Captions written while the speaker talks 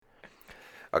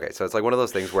Okay, so it's like one of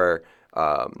those things where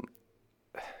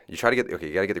you try to get you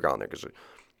gotta get the growl in there because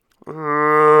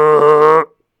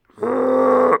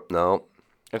no.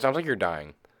 It sounds like you're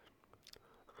dying.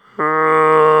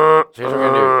 So here's what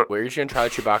we're gonna do. We're each gonna try the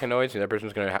Chewbacca noise, and the other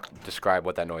person's gonna describe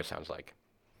what that noise sounds like.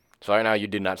 So right now, you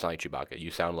did not sound like Chewbacca.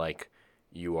 You sound like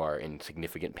you are in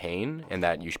significant pain, and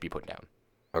that you should be put down.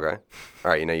 Okay.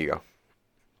 All right, you go.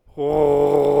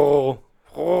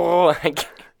 I can't.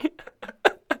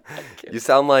 You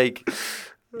sound like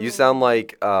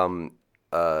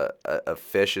a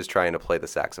fish is trying to play the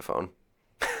saxophone.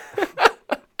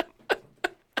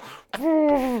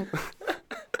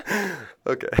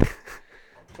 Okay.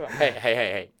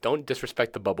 Hey! Don't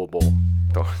disrespect the bubble bowl.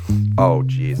 Oh,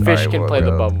 jeez. Fish can play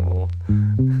the bubble bowl.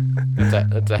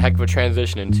 That's a heck of a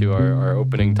transition into our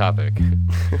opening topic.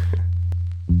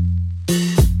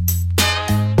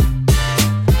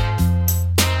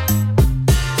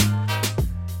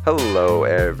 Hello,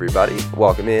 everybody.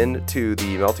 Welcome in to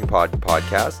the Melting Pot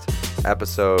podcast,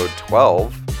 episode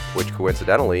 12, which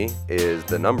coincidentally is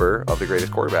the number of the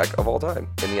greatest quarterback of all time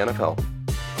in the NFL.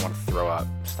 I want to throw up.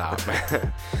 Stop.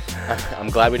 I'm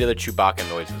glad we did the Chewbacca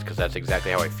noises because that's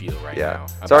exactly how I feel right now.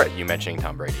 About you mentioning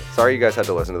Tom Brady. Sorry you guys had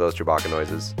to listen to those Chewbacca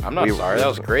noises. I'm not sorry. That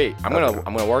was great. I'm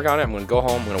gonna work on it. I'm gonna go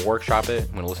home. I'm gonna workshop it.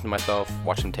 I'm gonna listen to myself,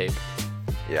 watch some tape.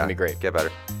 Yeah, it's gonna be great. Get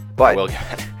better. But I will get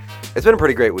better. It's been a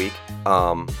pretty great week.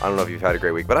 I don't know if you've had a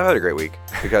great week, but I've had a great week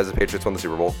because the Patriots won the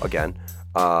Super Bowl again.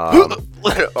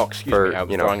 Excuse me. I'm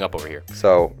throwing up over here.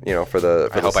 So, I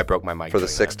hope I broke my mic for the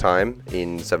sixth time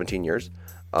in 17 years.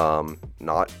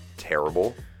 Not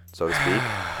terrible, so to speak.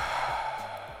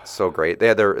 So great. They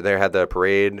had the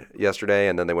parade yesterday,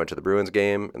 and then they went to the Bruins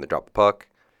game and they dropped the puck.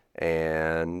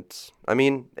 And I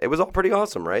mean, it was all pretty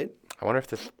awesome, right? I wonder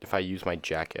if I use my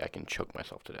jacket, I can choke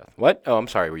myself to death. What? Oh, I'm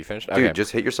sorry. Were you finished? Dude, okay.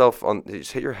 just hit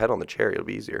your head on the chair. It'll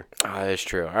be easier. That's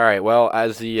true. All right. Well,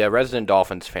 as the resident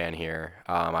Dolphins fan here,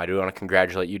 I do want to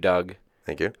congratulate you, Doug.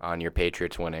 Thank you. On your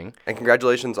Patriots winning. And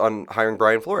congratulations on hiring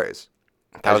Brian Flores.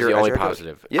 That was the only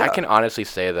positive. Yeah. I can honestly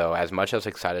say, though, as much as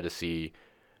excited to see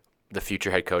the future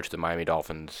head coach of the Miami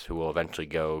Dolphins, who will eventually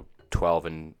go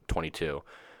 12-22,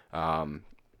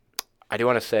 I do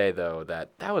want to say, though,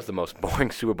 that was the most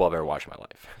boring Super Bowl I've ever watched in my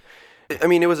life. I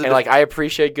mean, it was... I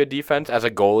appreciate good defense. As a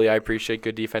goalie, I appreciate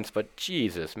good defense. But,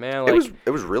 Jesus, man.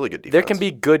 It was really good defense. There can be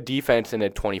good defense in a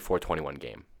 24-21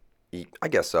 game. I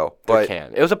guess so. But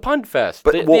it was a punt fest.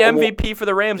 But the MVP for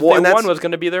the Rams, they won, was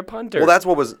going to be their punter. Well, that's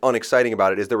what was unexciting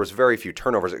about it, is there was very few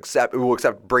turnovers, except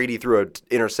Brady threw an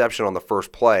interception on the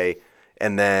first play.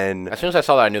 And then, as soon as I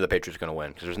saw that, I knew the Patriots were going to win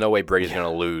because there's no way Brady's going to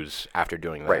lose after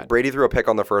doing that. Right. Brady threw a pick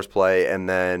on the first play, and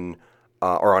then,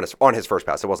 or on his first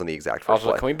pass. It wasn't the exact first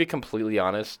play. Also, can we be completely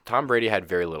honest? Tom Brady had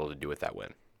very little to do with that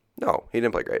win. No, he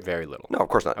didn't play great. Very little. No, of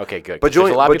course not. Okay, good. But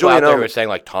there's a lot of people out there who are saying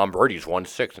Tom Brady's won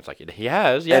 6. It's like he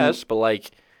has, yes,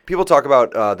 but people talk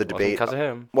about the debate because of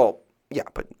him. Well, yeah,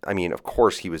 but I mean, of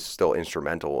course, he was still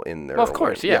instrumental in their. Well, of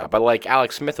course, yeah. But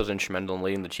Alex Smith was instrumental in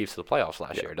leading the Chiefs to the playoffs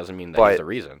last year. It doesn't mean that he's the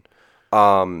reason.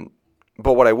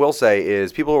 But what I will say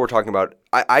is people who were talking about,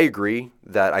 I agree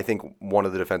that I think one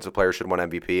of the defensive players should win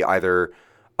MVP. Either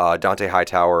Dante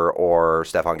Hightower or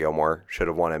Stephon Gilmore should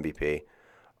have won MVP.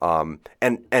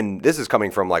 And this is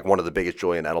coming from one of the biggest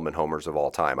Julian Edelman homers of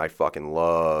all time. I fucking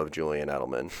love Julian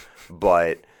Edelman.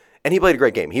 And he played a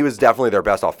great game. He was definitely their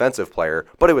best offensive player,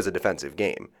 but it was a defensive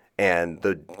game. And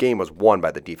the game was won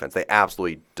by the defense. They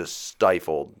absolutely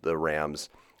stifled the Rams.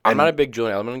 I'm not a big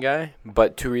Julian Edelman guy,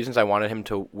 but 2 reasons I wanted him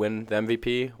to win the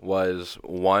MVP was,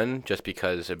 one, just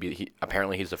because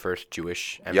apparently he's the first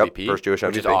Jewish MVP. Yep, first Jewish MVP.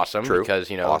 Which is awesome. True. Because,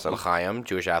 awesome. L'chaim,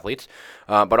 Jewish athletes.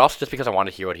 But also just because I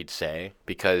wanted to hear what he'd say,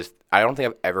 because I don't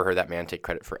think I've ever heard that man take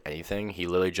credit for anything. He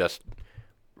literally just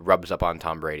rubs up on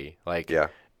Tom Brady.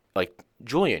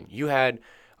 Julian, you had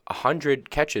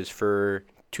 100 catches for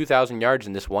 2,000 yards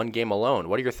in this one game alone.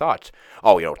 What are your thoughts?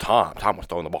 Oh, Tom was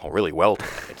throwing the ball really well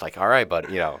today. It's like, all right, but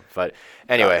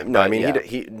anyway.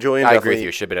 Julian. I agree with you.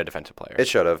 It should have been a defensive player. It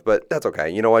should have, but that's okay.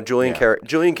 You know what? Julian carried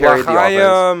the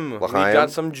offense. We got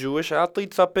some Jewish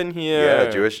athletes up in here. Yeah,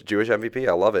 Jewish MVP.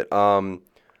 I love it.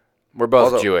 We're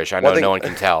both Jewish. I know no one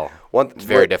can tell. It's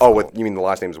very difficult. Oh, you mean the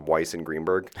last name is Weiss and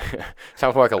Greenberg?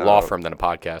 Sounds more like a law firm than a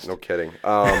podcast. No kidding.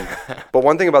 But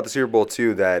one thing about the Super Bowl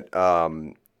too that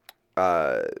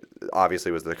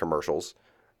obviously was the commercials.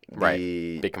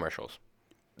 Big commercials.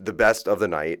 The best of the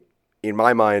night, in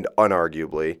my mind,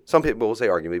 unarguably. Some people will say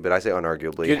arguably, but I say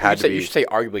unarguably. You should say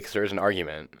arguably because there is an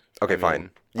argument. Okay, fine.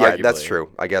 Yeah, arguably. That's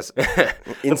true. I guess. The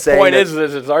point is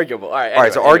it's arguable. All right. All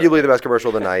right. So arguably the best commercial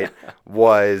of the night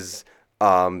was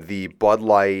the Bud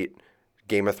Light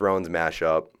Game of Thrones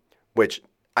mashup, which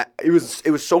it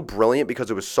was so brilliant because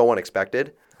it was so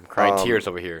unexpected. I'm crying tears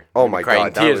over here. Oh my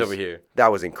God, tears over here.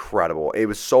 That was incredible. It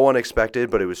was so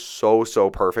unexpected, but it was so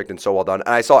perfect and so well done. And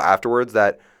I saw afterwards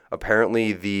that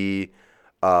apparently the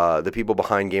people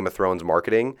behind Game of Thrones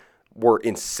marketing were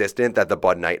insistent that the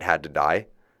Bud Knight had to die.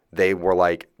 They were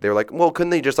like, well,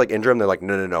 couldn't they just like injure him? They're like,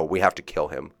 no, we have to kill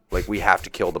him. Like, we have to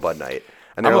kill the Bud Knight.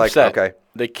 And they're like, upset. okay.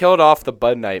 They killed off the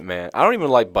Bud Knight, man. I don't even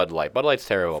like Bud Light. Bud Light's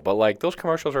terrible. But, like, those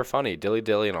commercials are funny. Dilly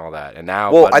Dilly and all that. And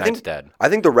now Bud Knight's dead. I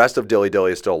think the rest of Dilly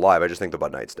Dilly is still alive. I just think the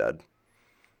Bud Knight's dead.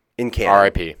 In canon.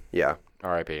 R.I.P. Yeah.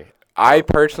 R.I.P. I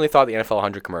personally thought the NFL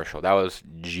 100 commercial, that was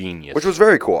genius. Which was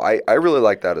very cool. I really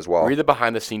liked that as well. Read the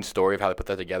behind-the-scenes story of how they put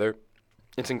that together.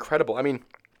 It's incredible. I mean,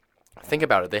 think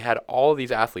about it. They had all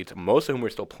these athletes, most of whom were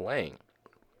still playing.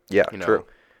 Yeah, true.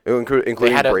 Including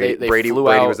Brady. Brady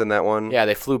was in that one. Yeah,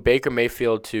 they flew Baker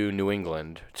Mayfield to New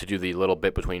England to do the little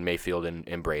bit between Mayfield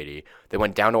and Brady. They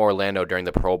went down to Orlando during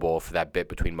the Pro Bowl for that bit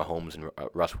between Mahomes and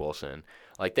Russ Wilson.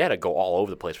 Like, they had to go all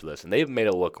over the place for this, and they've made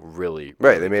it look really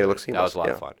right. They made it look seamless. That was a lot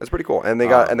of fun. That's pretty cool, and they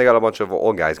got a bunch of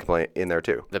old guys playing in there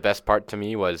too. The best part to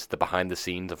me was the behind the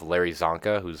scenes of Larry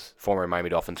Zonka, who's former Miami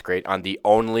Dolphins great, on the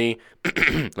only let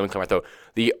me clear my throat,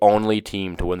 the only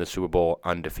team to win the Super Bowl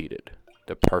undefeated,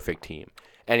 the perfect team.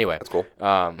 Anyway, that's cool.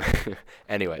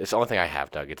 Anyway, it's the only thing I have,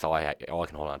 Doug. It's all I can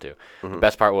hold on to. Mm-hmm. The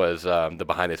best part was the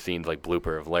behind the scenes like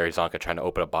blooper of Larry Zonka trying to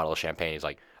open a bottle of champagne. He's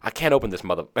like, I can't open this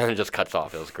mother, and it just cuts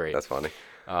off. It was great. That's funny.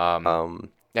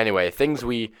 Anyway, things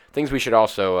we should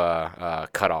also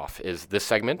cut off is this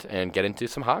segment and get into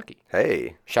some hockey.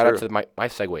 Hey, shout out to my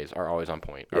segues are always on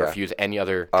point. Or refuse any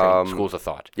other schools of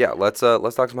thought. Yeah, let's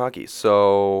talk some hockey.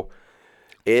 So.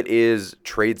 It is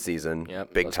trade season,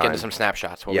 big Let's time. Get into some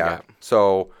snapshots. What we got?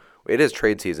 So it is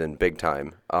trade season, big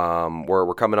time.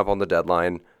 We're coming up on the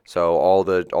deadline, so all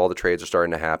the trades are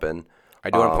starting to happen. I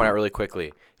do want to point out really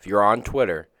quickly, if you're on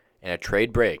Twitter and a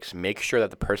trade breaks, make sure that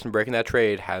the person breaking that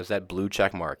trade has that blue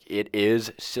check mark. It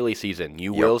is silly season.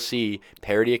 You will see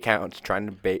parody accounts trying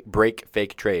to break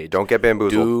fake trades. Don't get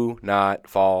bamboozled. Do not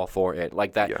fall for it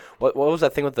like that. Yeah. What was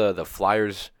that thing with the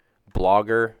Flyers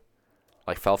blogger?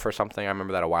 Like fell for something. I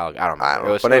remember that a while ago. I don't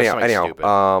know. But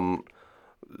anyhow,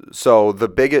 so the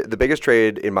biggest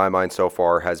trade in my mind so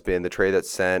far has been the trade that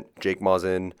sent Jake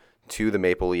Muzzin to the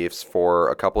Maple Leafs for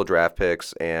a couple of draft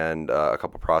picks and a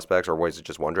couple of prospects, or was it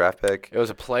just one draft pick? It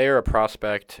was a player, a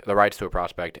prospect, the rights to a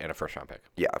prospect, and a first-round pick.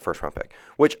 Yeah, a first-round pick,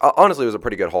 which honestly was a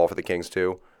pretty good haul for the Kings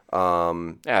too.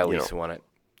 At least won it.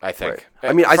 I think.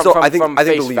 Right. I mean, I think the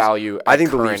Leafs value. I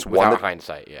think the Leafs won the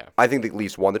hindsight. Yeah. I think the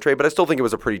Leafs won the trade, but I still think it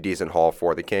was a pretty decent haul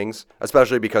for the Kings,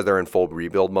 especially because they're in full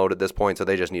rebuild mode at this point, so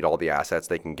they just need all the assets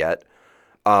they can get.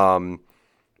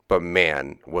 But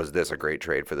man, was this a great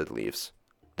trade for the Leafs?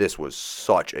 This was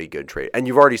such a good trade, and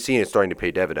you've already seen it starting to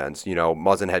pay dividends. You know,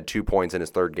 Muzzin had 2 points in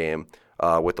his third game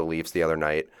with the Leafs the other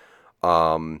night.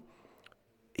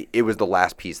 It was the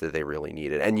last piece that they really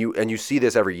needed, and you see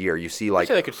this every year. You see, like, I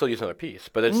say they could still use another piece,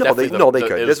 but it's they could.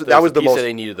 That was the piece that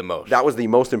they needed the most. That was the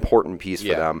most important piece for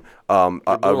them.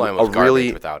 The blue line was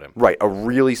garbage without him. Right, a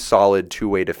really solid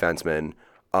two-way defenseman,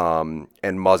 and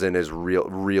Muzzin is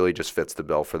really just fits the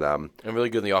bill for them. And really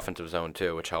good in the offensive zone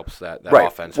too, which helps that right.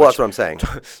 offense. Well, that's what I'm saying.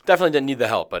 Definitely didn't need the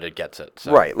help, but it gets it.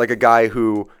 So. Right, like a guy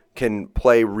who can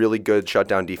play really good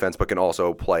shutdown defense, but can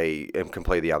also play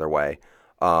the other way.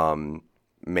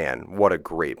 Man, what a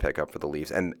great pickup for the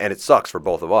Leafs. And it sucks for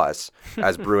both of us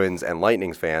as Bruins and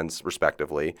Lightning fans,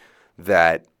 respectively,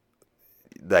 that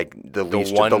like the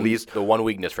one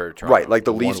weakness for Toronto. Right, like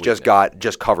the Leafs just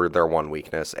covered their one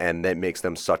weakness, and that makes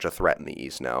them such a threat in the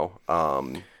East now.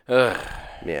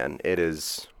 Man, it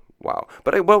is wow.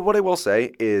 But what I will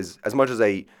say is, as much as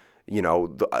the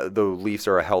Leafs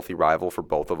are a healthy rival for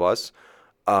both of us,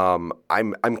 I'm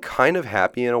kind of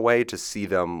happy in a way to see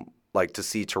them. Like, to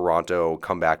see Toronto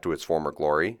come back to its former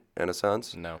glory, in a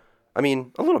sense. No. I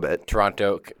mean, a little bit.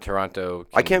 Toronto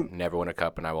can never win a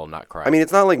cup, and I will not cry. I mean,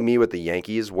 it's not like me with the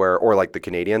Yankees or like the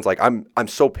Canadians. Like, I'm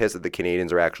so pissed that the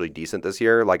Canadians are actually decent this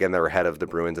year, like, and they're ahead of the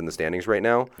Bruins in the standings right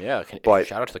now. Yeah, but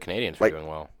shout out to the Canadians for doing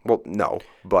well. Well, no,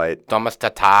 but Thomas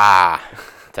Tata.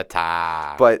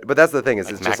 But that's the thing is,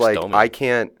 it's Max just like Domi. I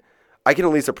can at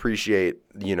least appreciate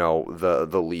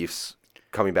the Leafs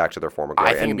coming back to their former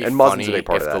glory. I think it'd be funny if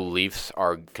the Leafs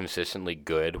are consistently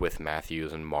good with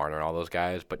Matthews and Marner and all those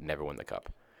guys, but never win the cup.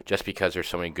 Just because there's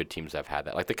so many good teams that have had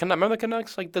that. Like remember the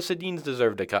Canucks? Like the Sedins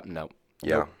deserved a cup. No.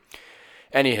 Yeah. Nope.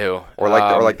 Anywho, or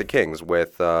like the Kings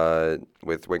with Wayne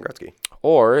Gretzky.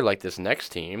 Or like this next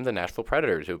team, the Nashville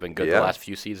Predators, who've been good the last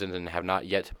few seasons and have not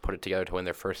yet put it together to win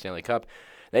their first Stanley Cup.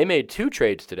 They made 2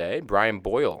 trades today. Brian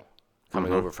Boyle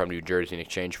coming over from New Jersey in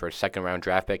exchange for a second-round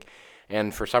draft pick.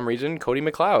 And for some reason, Cody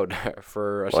McLeod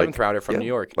for a 7th rounder from New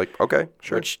York. Okay,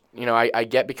 sure. Which, I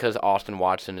get because Austin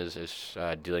Watson is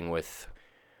dealing with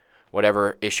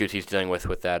whatever issues he's dealing with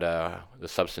that the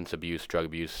substance abuse, drug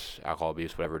abuse, alcohol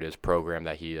abuse, whatever it is, program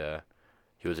that he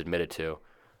was admitted to.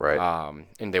 Right.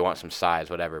 And they want some size,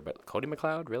 whatever. But Cody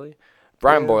McLeod, really?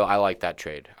 Brian Boyle, I like that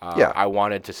trade. I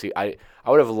wanted to see. I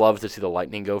would have loved to see the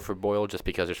Lightning go for Boyle just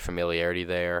because there's familiarity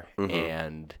there,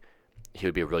 and he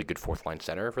would be a really good 4th-line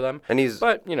center for them. And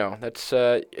but that's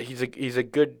he's a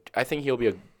good. I think he'll be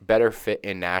a better fit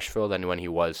in Nashville than when he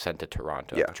was sent to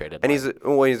Toronto. Yeah, at the trade and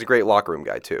deadline. he's a great locker room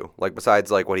guy too. Like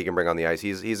besides what he can bring on the ice,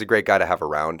 he's a great guy to have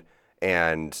around.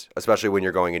 And especially when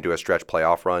you're going into a stretch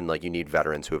playoff run, like you need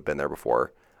veterans who have been there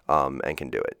before, and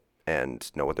can do it and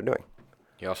know what they're doing.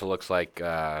 He also looks like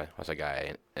what's that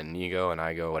guy? Inigo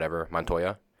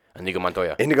Montoya. Inigo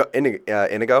Montoya. Inigo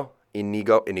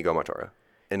Montoya.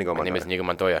 My name is Inigo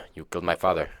Montoya. You killed my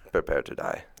father. Prepare to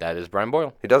die. That is Brian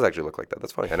Boyle. He does actually look like that.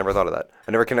 That's funny. I never thought of that.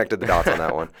 I never connected the dots on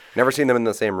that one. Never seen them in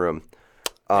the same room.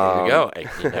 There you go.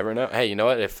 You never know. Hey, you know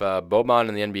what? If Boban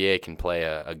in the NBA can play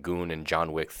a goon in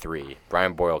John Wick 3,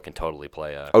 Brian Boyle can totally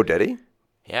play a... Oh, did he?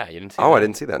 Yeah, you didn't see that? Oh, that? I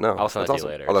didn't see that, no. I'll send that to you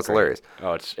later. Oh, that's hilarious.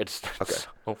 Oh, it's okay.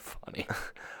 So funny.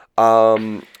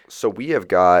 So we have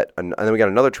got... and then we got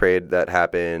another trade that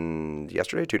happened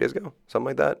yesterday, 2 days ago? Something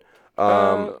like that?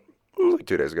 Like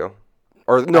 2 days ago.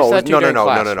 Or no. Which It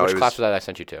class was that I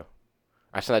sent you to?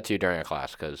 I sent that to you during a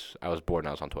class because I was bored and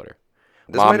I was on Twitter.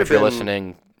 This Mom, if you're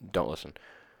listening, don't listen.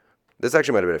 This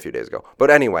actually might have been a few days ago. But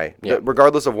anyway,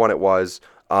 regardless of when it was,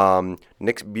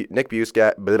 Nick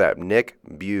Bugstad.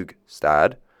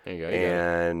 There you go.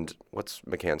 And what's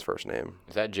McCann's first name?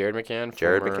 Is that Jared McCann?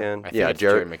 Jared McCann? I think it's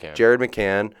Jared McCann. Jared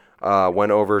McCann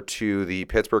went over to the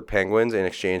Pittsburgh Penguins in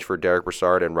exchange for Derek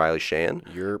Brassard and Riley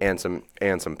Sheahan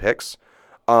and some picks.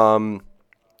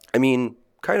 I mean,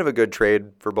 kind of a good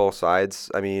trade for both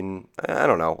sides. I mean, I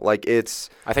don't know. Like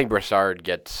I think Brassard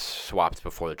gets swapped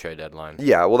before the trade deadline.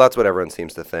 Yeah, well, that's what everyone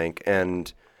seems to think.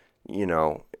 And, he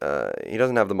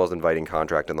doesn't have the most inviting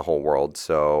contract in the whole world.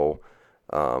 So,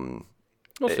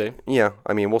 we'll see. Yeah,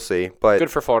 I mean, we'll see. But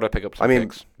good for Florida to pick up some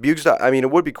picks. Bugstad,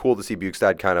 it would be cool to see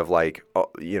Bugstad kind of like,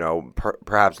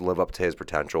 perhaps live up to his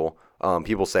potential.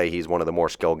 People say he's one of the more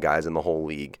skilled guys in the whole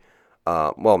league.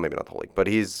 Well, maybe not the whole league, but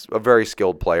he's a very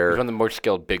skilled player. He's one of the more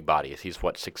skilled big bodies. He's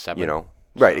 6'7".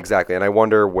 Right, exactly. And I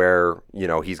wonder where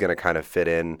he's going to kind of fit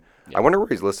in. Yeah. I wonder where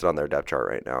he's listed on their depth chart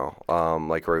right now.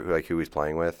 Like who he's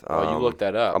playing with. You look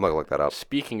that up. I'm gonna look that up.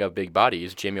 Speaking of big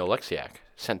bodies, Jamie Oleksiak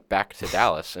sent back to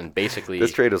Dallas, and basically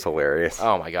this trade is hilarious.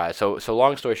 Oh my god! So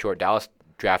long story short, Dallas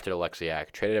drafted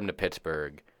Oleksiak, traded him to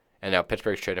Pittsburgh, and now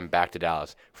Pittsburgh's traded him back to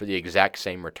Dallas for the exact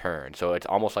same return. So it's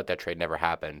almost like that trade never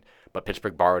happened. But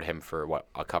Pittsburgh borrowed him for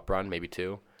a cup run, maybe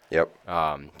 2. Yep.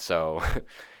 So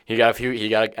he got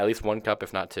at least 1 cup,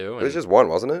 if not 2. It was just 1,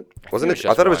 wasn't it? Wasn't it?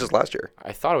 I thought it was just last year.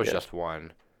 I thought it was just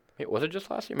 1. Wait, was it just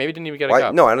last year? Maybe he didn't even get a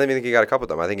cup. No, I don't even think he got a cup with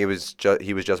them. I think he was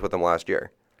just with them last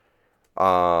year.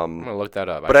 I'm gonna look that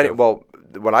up. But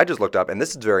what I just looked up, and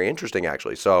this is very interesting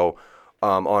actually. So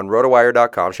on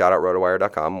rotowire.com, shout out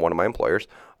rotowire.com, one of my employers,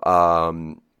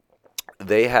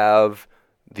 they have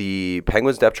the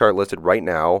Penguins depth chart listed right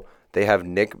now. They have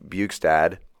Nick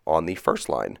Bugstad on the first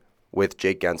line with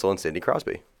Jake Gensel and Sidney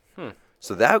Crosby.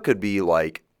 So that could be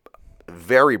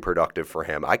very productive for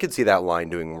him. I could see that line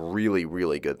doing really,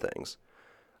 really good things.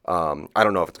 I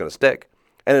don't know if it's going to stick.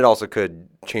 And it also could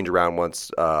change around once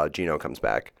Gino comes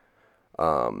back.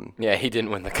 Yeah, he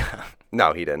didn't win the cup.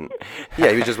 No, he didn't.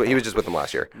 Yeah, he was just with them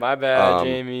last year. My bad,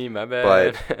 Jamie. My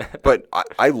bad. But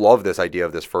I love this idea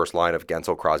of this first line of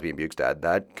Gensel, Crosby, and Bugstad.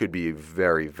 That could be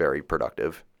very, very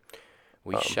productive.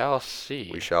 We shall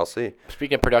see. We shall see.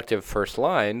 Speaking of productive first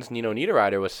lines, Nino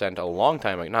Niederreiter was sent a long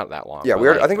time ago. Not that long. Yeah,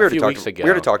 I think we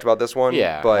already talked about this one.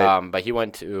 Yeah, but he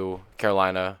went to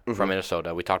Carolina from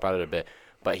Minnesota. We talked about it a bit.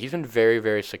 But he's been very,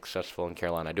 very successful in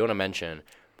Carolina. I do want to mention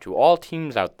to all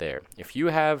teams out there, if you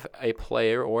have a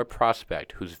player or a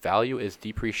prospect whose value is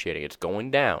depreciating, it's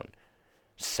going down,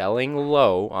 selling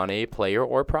low on a player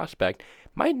or prospect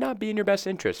might not be in your best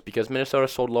interest because Minnesota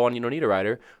sold low on Nino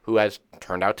Niederreiter, who has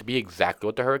turned out to be exactly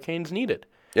what the Hurricanes needed.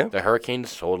 Yeah. The Hurricanes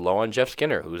sold low on Jeff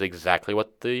Skinner, who's exactly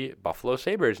what the Buffalo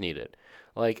Sabres needed.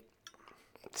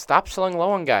 Stop selling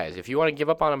low on guys. If you want to give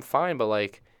up on them, fine, but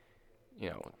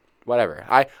whatever.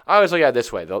 I always look at it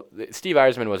this way. Steve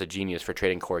Yzerman was a genius for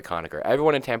trading Corey Conacher.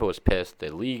 Everyone in Tampa was pissed.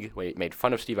 The league made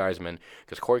fun of Steve Yzerman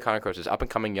because Corey Conacher was this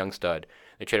up-and-coming young stud.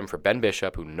 They traded him for Ben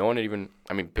Bishop, who no one had even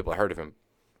 – people had heard of him.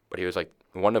 But he was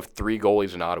one of 3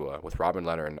 goalies in Ottawa with Robin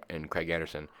Lehner and Craig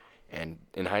Anderson. And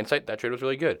in hindsight, that trade was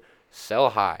really good. Sell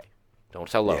high. Don't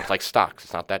sell low. Yeah. It's like stocks.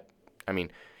 It's not that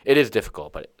 – It is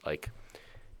difficult, but like,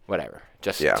 whatever.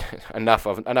 Just enough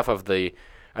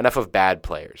of bad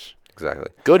players. Exactly.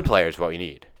 Good players, what we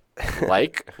need.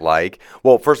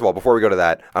 Well, first of all, before we go to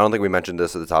that, I don't think we mentioned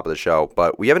this at the top of the show,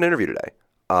 but we have an interview today.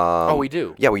 We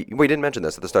do. Yeah, we didn't mention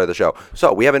this at the start of the show.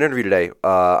 So we have an interview today.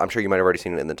 I'm sure you might have already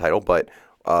seen it in the title, but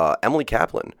Emily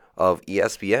Kaplan of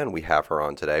ESPN, we have her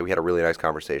on today. We had a really nice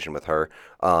conversation with her.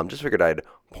 Just figured I'd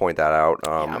point that out.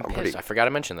 I'm pissed. I forgot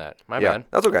to mention that. My bad.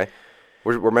 That's okay.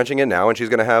 We're mentioning it now, and she's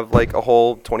going to have like a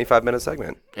whole 25-minute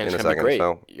segment and in it's a second. Be great.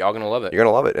 So y'all going to love it. You're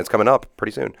going to love it. It's coming up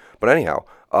pretty soon. But anyhow,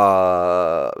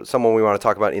 someone we want to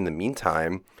talk about in the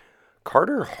meantime,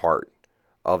 Carter Hart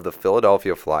of the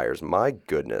Philadelphia Flyers. My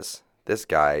goodness. This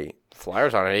guy.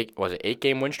 Flyers on an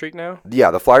 8-game win streak now? Yeah,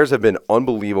 the Flyers have been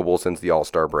unbelievable since the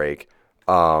All-Star break.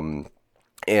 And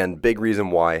big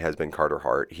reason why has been Carter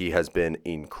Hart. He has been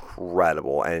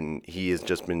incredible, and he's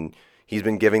been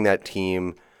giving that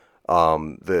team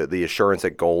the assurance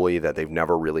at goalie that they've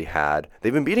never really had.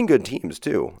 They've been beating good teams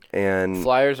too. And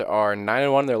Flyers are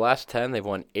 9-1 in their last 10. They've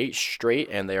won 8 straight,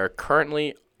 and they are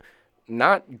currently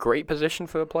not great position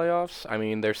for the playoffs. I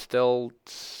mean, they're still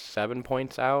 7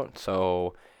 points out,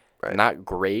 so not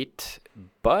great.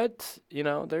 But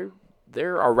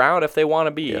they're around if they want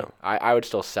to be. Yeah. I would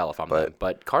still sell if I'm them.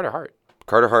 But Carter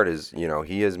Hart is,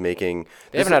 he is making.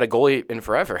 They haven't had a goalie in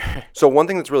forever. So one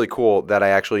thing that's really cool that I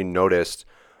actually noticed.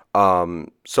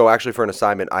 So actually for an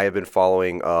assignment, I have been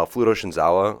following Fluto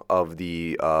Shinzawa of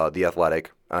the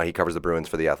Athletic. He covers the Bruins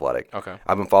for the Athletic. Okay.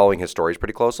 I've been following his stories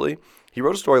pretty closely. He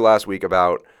wrote a story last week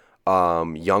about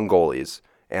young goalies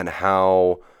and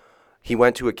how he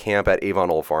went to a camp at Avon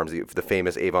Old Farms, the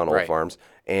famous Avon Old Farms,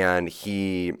 and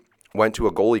he went to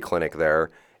a goalie clinic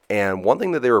there. And one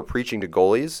thing that they were preaching to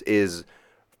goalies is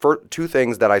for two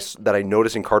things that I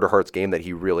noticed in Carter Hart's game that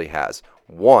he really has.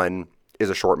 One is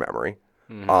a short memory.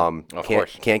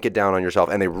 Mm-hmm. Can't get down on yourself,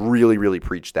 and they really, really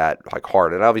preach that like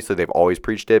hard. And obviously, they've always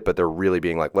preached it, but they're really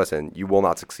being like, "Listen, you will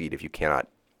not succeed if you cannot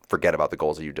forget about the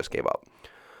goals that you just gave up."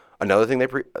 Another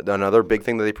big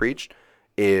thing that they preached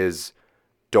is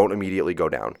don't immediately go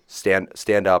down.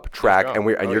 Stand up, track,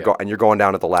 and you're going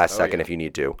down at the last second if you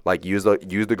need to. Like use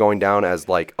the going down as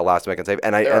like a last second save.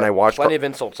 And I watched plenty of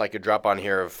insults I could drop on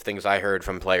here of things I heard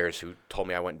from players who told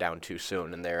me I went down too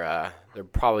soon, and they're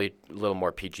probably a little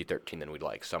more PG-13 than we'd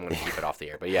like. So I'm going to keep it off the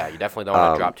air. But yeah, you definitely don't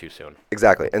want to drop too soon.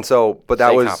 Exactly. And so, but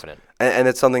that Stay was confident. And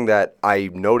it's something that I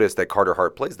noticed that Carter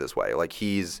Hart plays this way. Like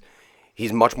he's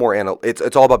much more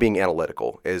it's all about being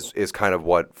analytical is kind of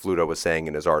what Fluto was saying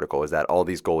in his article, is that all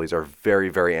these goalies are very,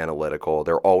 very analytical.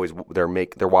 They're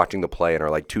watching the play and are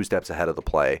like 2 steps ahead of the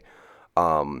play.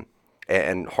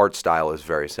 And Hart's style is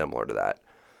very similar to that.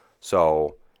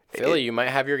 So Philly, you might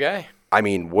have your guy. I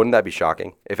mean, wouldn't that be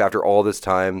shocking if after all this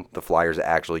time the Flyers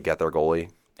actually get their goalie?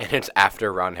 And it's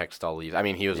after Ron Hextall leaves. I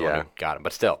mean, he was the one who got him,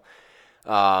 but still.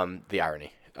 The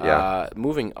irony. Yeah.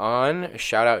 Moving on,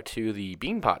 shout out to the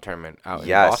Beanpot tournament out in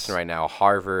Boston right now.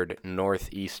 Harvard,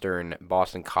 Northeastern,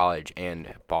 Boston College,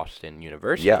 and Boston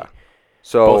University. Yeah.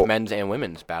 So both men's and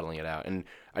women's battling it out. And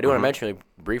I do want to mention really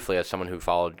briefly, as someone who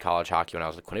followed college hockey when I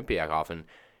was at Quinnipiac often,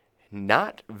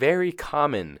 not very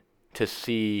common to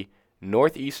see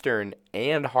Northeastern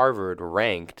and Harvard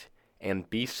ranked and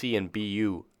BC and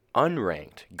BU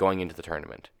unranked going into the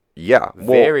tournament. Yeah.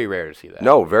 Very rare to see that.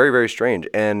 No, very, very strange.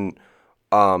 And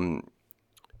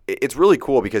it's really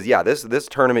cool because this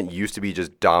tournament used to be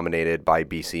just dominated by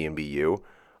BC and BU,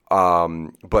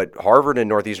 but Harvard and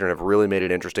Northeastern have really made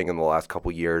it interesting in the last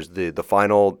couple years.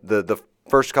 The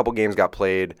first couple games got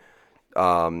played.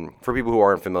 For people who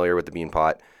aren't familiar with the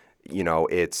Beanpot,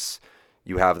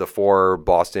 you have the 4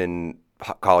 Boston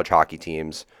college hockey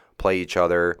teams play each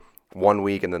other one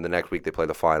week, and then the next week they play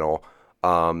the final.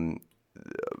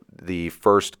 The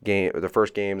first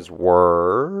games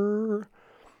were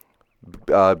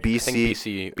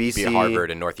BC beat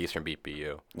Harvard and Northeastern beat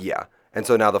BU. Yeah, and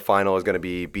so now the final is going to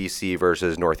be BC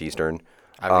versus Northeastern.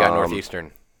 I've got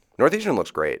Northeastern. Northeastern looks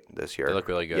great this year. They look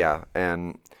really good. Yeah,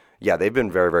 and they've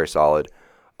been very, very solid.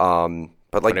 But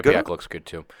like Quinnipiac looks good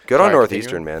too. Good on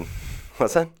Northeastern, man.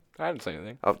 What's that? I didn't say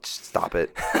anything. Oh, just stop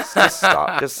it. Just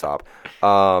stop. Just stop.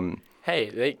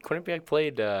 Hey, Quinnipiac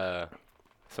played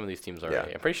some of these teams already.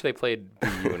 Yeah. I'm pretty sure they played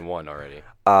BU and won already.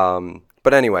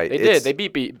 But anyway, they did. They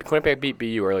beat Quinnipiac beat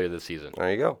BU earlier this season.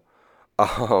 There you go.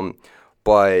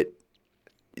 But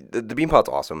the Beanpot's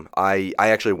awesome. I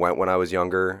actually went when I was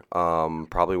younger.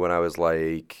 Probably when I was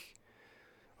like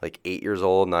 8 years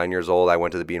old, 9 years old. I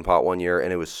went to the Beanpot one year,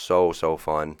 and it was so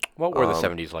fun. What were the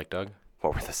 70s like, Doug?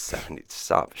 What were the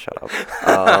 70s? Shut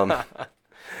up.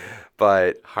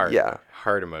 But Heart. yeah.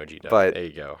 Heart emoji. Doug. But there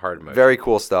you go. Heart emoji. Very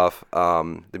cool stuff.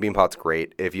 The Beanpot's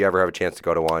great. If you ever have a chance to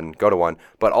go to one, go to one.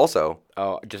 But also,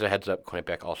 just a heads up,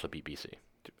 Quinnipiac also beat BC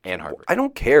and Harvard. I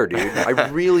don't care, dude. I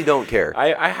really don't care.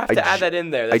 I have to add that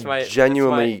in there. That's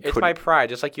it's my pride,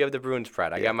 just like you have the Bruins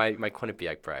pride. I got my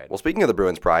Quinnipiac pride. Well, speaking of the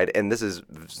Bruins pride, and this is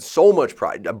so much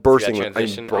pride, bursting with I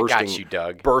got you,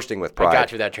 Doug. Bursting with pride. I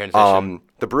got you that transition.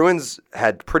 The Bruins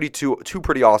had two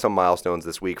pretty awesome milestones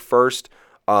this week. First,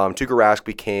 Tuukka Rask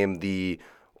became the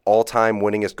all-time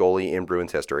winningest goalie in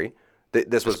Bruins history.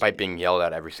 This was despite being yelled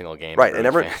at every single game. Right, and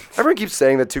everyone keeps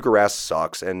saying that Tuukka Rask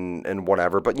sucks and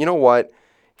whatever, but you know what?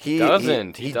 He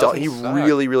doesn't. He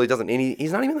really, really doesn't. And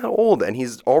he's not even that old, and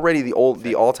he's already the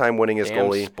all-time winningest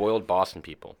goalie. Spoiled Boston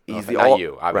people. He's not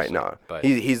you, obviously. Right, no. But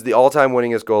he's the all-time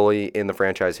winningest goalie in the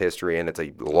franchise history, and it's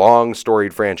a long,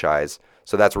 storied franchise.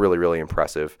 So that's really, really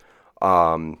impressive.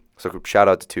 So shout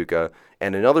out to Tuukka.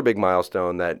 And another big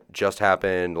milestone that just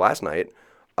happened last night,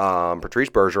 Patrice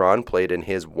Bergeron played in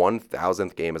his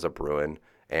 1,000th game as a Bruin,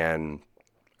 and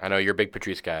I know you're a big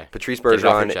Patrice guy. Patrice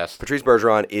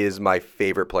Bergeron is my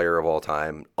favorite player of all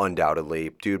time, undoubtedly.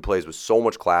 Dude plays with so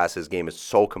much class. His game is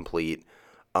so complete.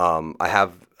 I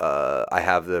have my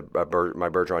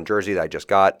Bergeron jersey that I just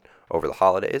got over the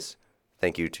holidays.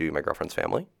 Thank you to my girlfriend's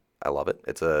family. I love it.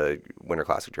 It's a Winter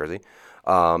Classic jersey.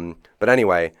 But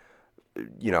anyway,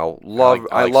 you know,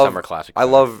 I love Summer Classic. I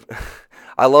love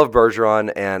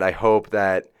Bergeron, and I hope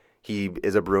that he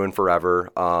is a Bruin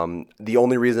forever. The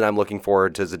only reason I'm looking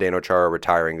forward to Zdeno Chara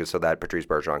retiring is so that Patrice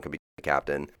Bergeron can be the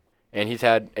captain. And he's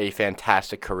had a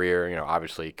fantastic career. You know,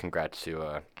 obviously, congrats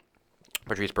to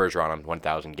Patrice Bergeron on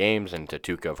 1,000 games, and to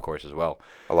Tuukka, of course, as well.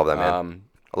 I love that man.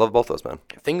 I love both those men.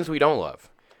 Things we don't love.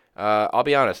 I'll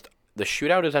be honest. The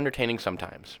shootout is entertaining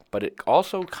sometimes, but it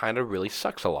also kind of really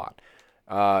sucks a lot.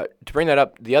 To bring that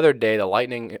up, the other day, the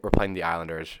Lightning were playing the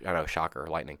Islanders. I know, shocker,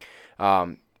 Lightning.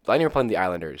 Lightning were playing the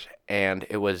Islanders, and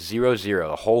it was 0-0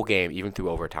 the whole game, even through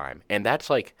overtime. And that's,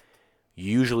 like,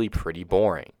 usually pretty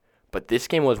boring. But this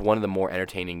game was one of the more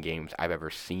entertaining games I've ever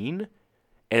seen,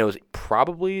 and it was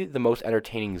probably the most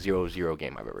entertaining 0-0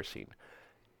 game I've ever seen.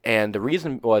 And the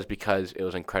reason was because it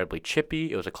was incredibly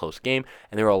chippy, it was a close game,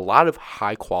 and there were a lot of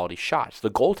high-quality shots.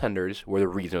 The goaltenders were the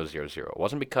reason it was 0-0. It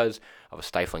wasn't because of a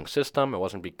stifling system. It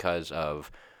wasn't because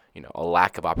of, you know, a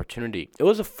lack of opportunity. It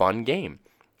was a fun game.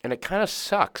 And it kind of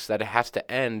sucks that it has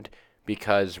to end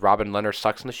because Robin Leonard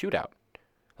sucks in the shootout.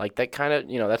 Like, that kind of,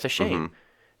 you know, that's a shame. Mm-hmm.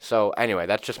 So, anyway,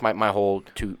 that's just my whole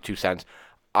two cents.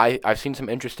 I've seen some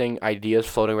interesting ideas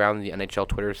floating around in the NHL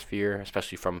Twitter sphere,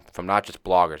 especially from not just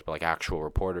bloggers, but like actual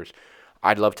reporters.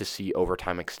 I'd love to see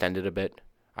overtime extended a bit.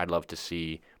 I'd love to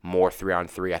see more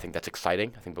 3-on-3. I think that's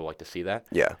exciting. I think people like to see that.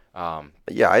 Yeah. I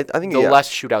think the less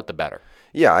shootout, the better.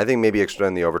 Yeah, I think maybe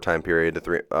extend the overtime period to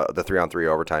the 3-on-3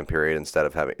 overtime period instead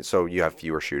of having so you have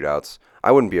fewer shootouts.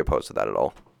 I wouldn't be opposed to that at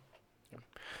all.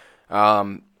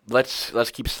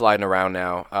 Let's keep sliding around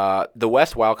now. The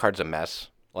West wildcard's a mess.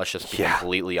 Let's just be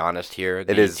completely honest here.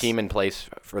 The team in place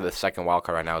for the second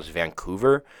wildcard right now is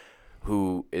Vancouver,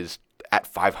 who is at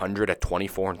 500 at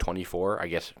 24-24. I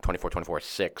guess 24-24 is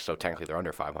 6, so technically they're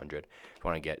under 500 if you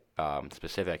want to get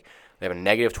specific. They have a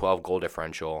negative 12 goal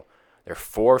differential. They're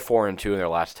 4-4-2 in their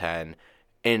last 10.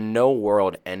 In no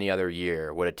world any other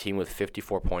year would a team with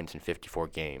 54 points in 54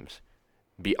 games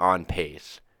be on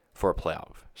pace for a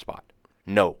playoff spot.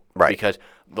 No. Right. Because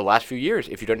the last few years,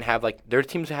 if you didn't have, like, there's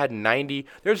teams that had 90.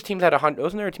 There's teams that had 100.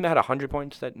 Wasn't there a team that had 100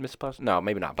 points that missed plus? No,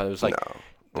 maybe not. But it was like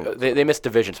they missed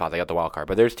division spot. They got the wild card.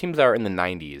 But there's teams that are in the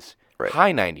 90s,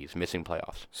 high 90s, missing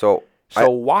playoffs. So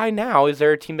why now is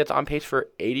there a team that's on pace for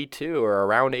 82 or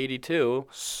around 82?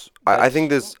 I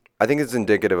think it's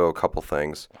indicative of a couple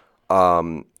things.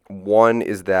 One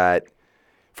is that,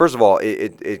 first of all,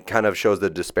 it kind of shows the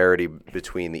disparity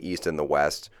between the East and the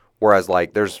West. Whereas,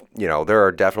 like, there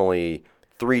are definitely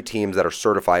 3 teams that are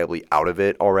certifiably out of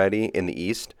it already in the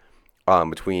East,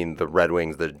 between the Red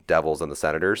Wings, the Devils, and the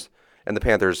Senators. And the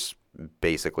Panthers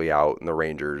basically out, and the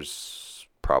Rangers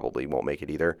probably won't make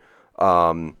it either.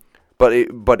 But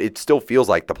it still feels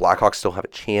like the Blackhawks still have a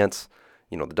chance.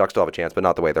 You know, the Ducks still have a chance, but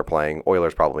not the way they're playing.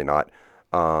 Oilers probably not.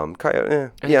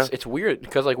 It's weird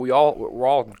because, like, we're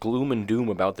all gloom and doom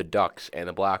about the Ducks and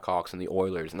the Blackhawks and the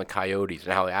Oilers and the Coyotes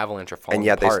and how the Avalanche are falling and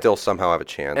yet apart. They still somehow have a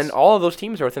chance. And all of those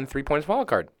teams are within 3 points wild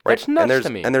card. Right. That's nuts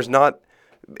to me. And there's not.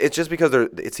 It's just because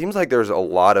it seems like there's a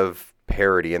lot of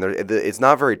parity, and it's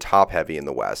not very top heavy in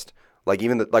the West. Like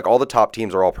even all the top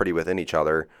teams are all pretty within each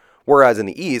other, whereas in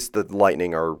the East the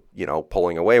Lightning are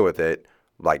pulling away with it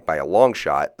like by a long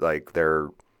shot. Like they're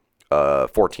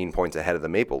 14 points ahead of the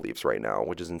Maple Leafs right now,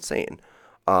 which is insane.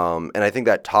 And I think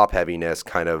that top heaviness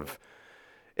kind of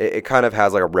it kind of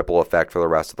has like a ripple effect for the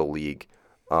rest of the league.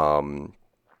 And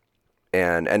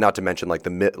not to mention like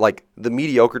the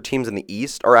mediocre teams in the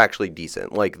East are actually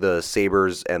decent. Like the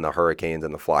Sabres and the Hurricanes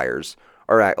and the Flyers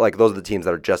are like those are the teams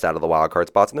that are just out of the wild card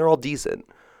spots, and they're all decent.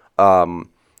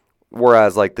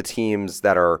 Whereas like the teams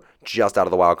that are just out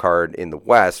of the wild card in the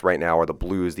West right now are the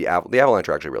Blues. The Avalanche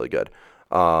are actually really good,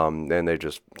 and they've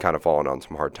just kind of fallen on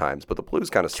some hard times. But the Blues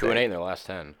kind of 2-8 in their last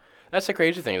 10. That's the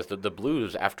crazy thing is the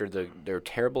Blues after their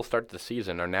terrible start to the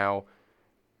season are now,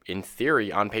 in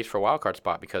theory, on pace for a wild card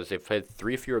spot because they've played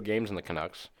 3 fewer games than the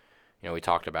Canucks. We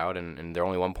talked about, and they're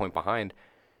only 1 point behind.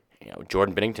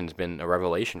 Jordan Binnington's been a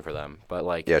revelation for them. But,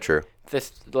 like, yeah, true.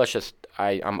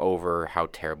 I'm over how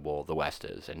terrible the West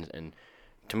is. And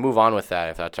to move on with that,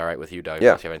 if that's all right with you, Doug.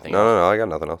 Yeah. If you have anything No, I got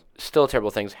nothing else. Still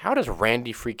terrible things. How does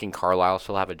Randy freaking Carlyle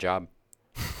still have a job?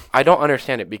 I don't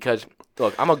understand it because,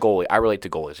 look, I'm a goalie. I relate to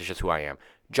goalies. It's just who I am.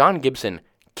 John Gibson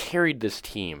carried this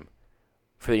team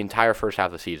for the entire first half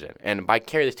of the season. And by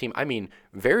carry this team, I mean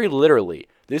very literally.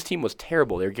 This team was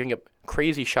terrible. They were giving up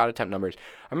crazy shot attempt numbers.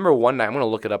 I remember one night, I'm going to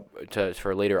look it up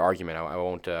for a later argument. I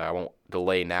won't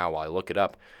delay now while I look it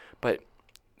up. But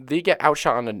they get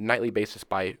outshot on a nightly basis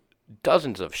by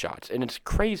dozens of shots. And it's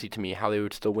crazy to me how they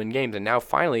would still win games. And now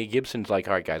finally, Gibson's like,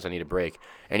 all right, guys, I need a break.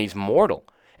 And he's mortal.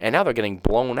 And now they're getting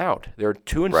blown out. They're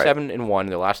 2-7-1 in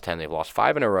their last 10. They've lost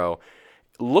 5 in a row.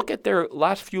 Look at their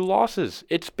last few losses.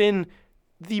 It's been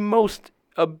the most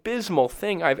abysmal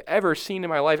thing I've ever seen in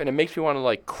my life, and it makes me want to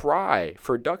like cry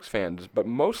for Ducks fans, but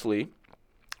mostly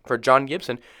for John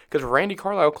Gibson because Randy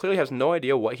Carlyle clearly has no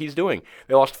idea what he's doing.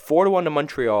 They lost 4-1 to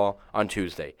Montreal on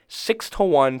Tuesday,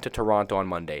 6-1 to Toronto on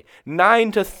Monday,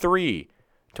 9-3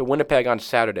 to Winnipeg on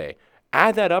Saturday.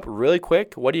 Add that up really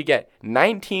quick. What do you get?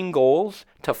 19 goals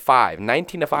to 5.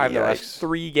 19 to 5 in the last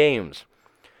 3 games.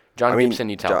 Gibson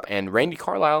needs help. And Randy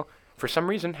Carlyle, for some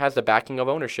reason, has the backing of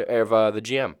ownership of the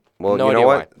GM. Well, no you know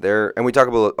idea what? And we talk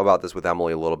about this with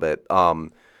Emily a little bit.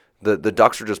 The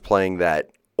Ducks are just playing that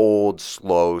old,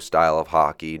 slow style of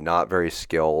hockey, not very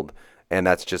skilled, and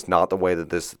that's just not the way that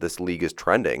this league is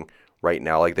trending right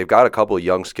now. Like they've got a couple of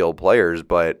young, skilled players,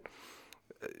 but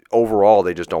overall,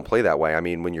 they just don't play that way. I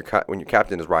mean, when your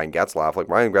captain is Ryan Getzlaf, like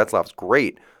Ryan Getzlaf's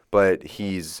great, but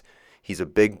he's a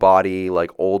big body,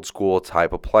 like old school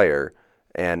type of player,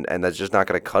 and that's just not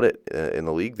going to cut it in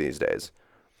the league these days.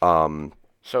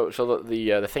 So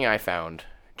the thing I found,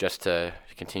 just to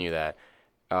continue that,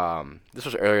 this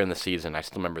was earlier in the season. I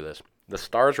still remember this. The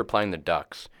Stars were playing the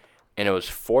Ducks, and it was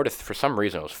for some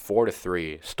reason it was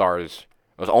 4-3 Stars.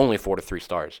 It was only 4-3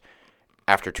 Stars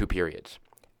after 2 periods.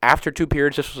 After 2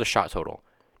 periods, this was a shot total.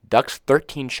 Ducks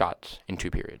 13 shots in 2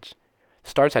 periods.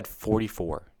 Stars had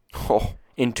 44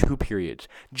 in 2 periods.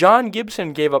 John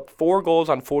Gibson gave up 4 goals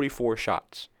on 44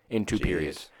 shots in 2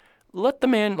 periods. Let the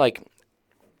man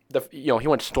he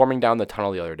went storming down the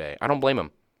tunnel the other day. I don't blame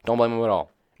him. Don't blame him at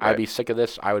all. Right. I'd be sick of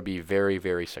this. I would be very,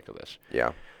 very sick of this.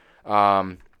 Yeah.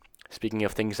 Speaking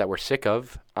of things that we're sick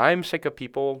of, I'm sick of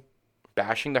people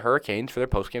bashing the Hurricanes for their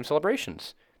post-game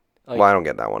celebrations. Well, I don't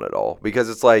get that one at all because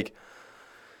it's like,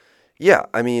 yeah,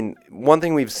 I mean, one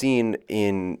thing we've seen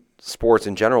in sports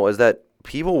in general is that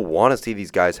people want to see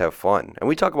these guys have fun. And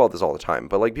we talk about this all the time,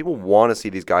 but like people want to see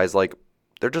these guys like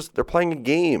they're playing a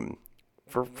game.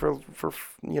 For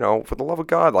the love of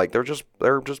God, like they're just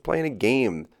playing a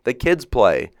game that kids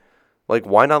play. Like,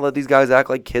 why not let these guys act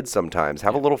like kids sometimes?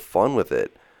 Have a little fun with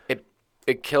it.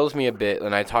 It kills me a bit,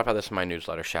 and I talked about this in my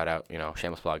newsletter. Shout out,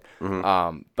 shameless plug.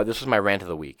 Mm-hmm. But this was my rant of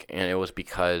the week, and it was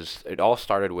because it all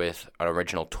started with an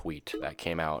original tweet that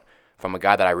came out from a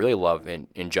guy that I really love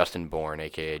in Justin Bourne,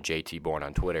 aka JT Bourne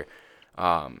on Twitter,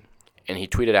 and he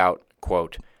tweeted out,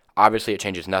 quote, "Obviously it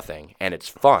changes nothing, and it's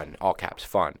fun, all caps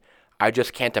fun. I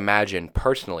just can't imagine,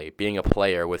 personally, being a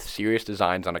player with serious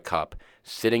designs on a cup,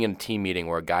 sitting in a team meeting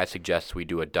where a guy suggests we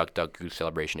do a duck, duck, goose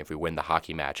celebration if we win the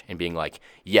hockey match, and being like,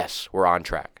 yes, we're on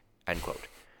track," end quote.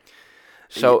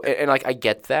 So, and I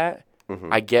get that.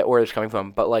 Mm-hmm. I get where it's coming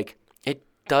from, but, like, it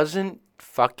doesn't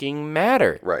fucking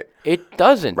matter. Right. It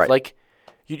doesn't. Right. Like,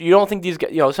 you don't think these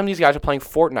guys, some of these guys are playing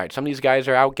Fortnite. Some of these guys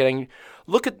are out getting...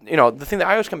 Look at, the thing that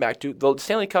I always come back to, the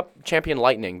Stanley Cup champion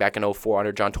Lightning back in 2004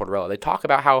 under John Tortorella. They talk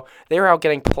about how they were out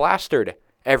getting plastered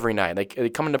every night. Like, they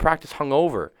come into practice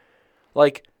hungover.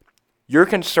 Like, your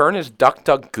concern is duck,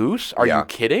 duck, goose? Are you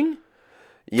kidding?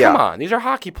 Yeah. Come on. These are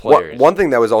hockey players. One thing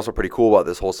that was also pretty cool about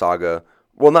this whole saga,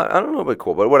 well, I don't know about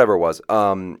cool, but whatever it was,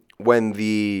 when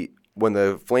the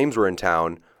Flames were in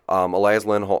town, Elias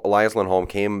Lindholm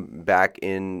came back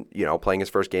in, playing his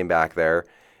first game back there.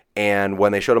 And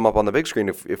when they showed him up on the big screen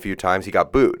a few times, he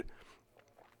got booed.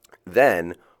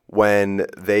 Then, when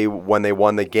they won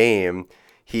the game,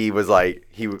 he was like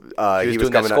he was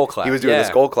doing that skull clap. He was doing the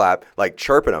skull clap, like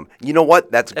chirping them. You know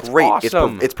what? That's great.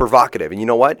 Awesome. It's provocative, and you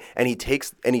know what? And he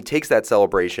takes that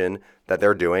celebration that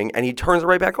they're doing, and he turns it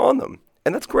right back on them,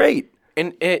 and that's great.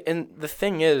 And the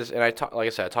thing is, and like I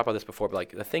said, I talked about this before, but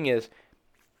like the thing is,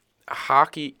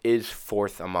 hockey is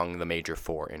fourth among the major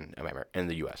four in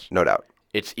the U.S. No doubt.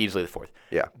 It's easily the fourth.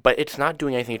 Yeah. But it's not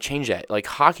doing anything to change that. Like,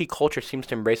 hockey culture seems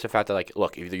to embrace the fact that, like,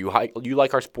 look, either you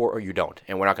like our sport or you don't,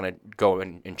 and we're not going to go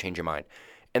and change your mind.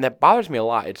 And that bothers me a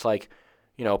lot. It's like,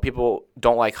 people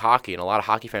don't like hockey, and a lot of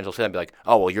hockey fans will say that and be like,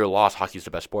 oh, well, you're lost. Hockey's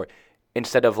the best sport.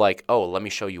 Instead of like, oh, let me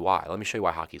show you why. Let me show you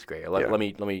why hockey's great. Or let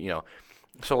me.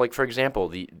 So, like, for example,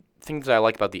 the things that I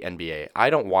like about the NBA, I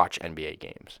don't watch NBA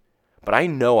games. But I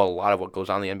know a lot of what goes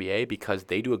on in the NBA because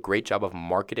they do a great job of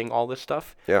marketing all this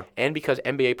stuff. Yeah. And because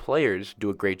NBA players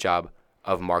do a great job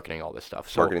of marketing all this stuff.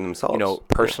 So, marketing themselves.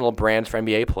 Personal brands for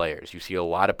NBA players. You see a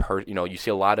lot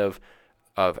of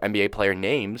NBA player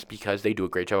names because they do a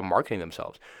great job of marketing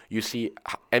themselves. You see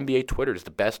NBA Twitter is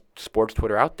the best sports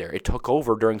Twitter out there. It took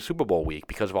over during Super Bowl week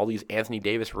because of all these Anthony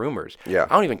Davis rumors. Yeah.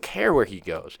 I don't even care where he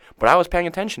goes, but I was paying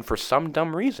attention for some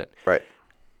dumb reason. Right.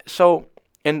 So,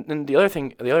 and the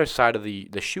other side of the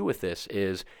shoe with this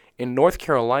is in North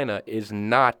Carolina is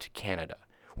not Canada.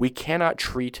 We cannot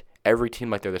treat every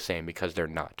team like they're the same because they're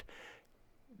not.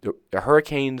 The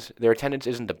Hurricanes, their attendance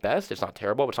isn't the best. It's not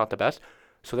terrible, but it's not the best.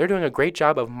 So they're doing a great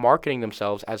job of marketing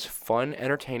themselves as fun,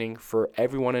 entertaining for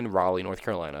everyone in Raleigh, North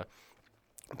Carolina,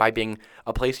 by being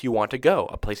a place you want to go,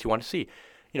 a place you want to see.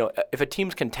 If a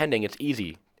team's contending, it's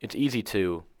easy. It's easy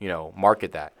to,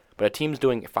 market that. But a team's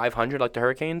doing 500 like the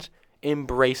Hurricanes,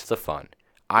 embrace the fun.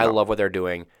 I love what they're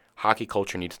doing. Hockey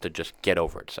culture needs to just get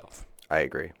over itself. I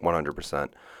agree, 100%.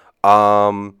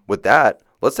 With that,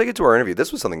 let's take it to our interview.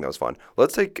 This was something that was fun.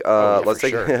 Let's take let's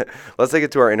take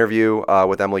it to our interview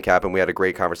with Emily Kaplan. We had a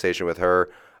great conversation with her.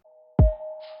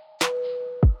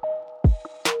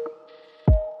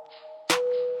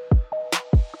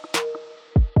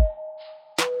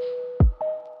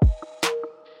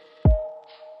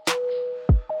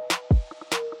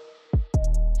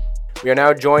 We are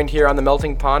now joined here on the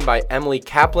Melting Pond by Emily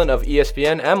Kaplan of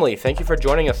ESPN. Emily, thank you for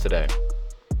joining us today.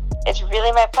 It's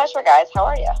really my pleasure, guys. How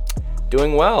are you?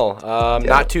 Doing well.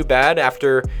 Not too bad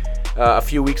after a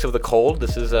few weeks of the cold.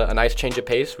 This is a nice change of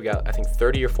pace. We got, I think,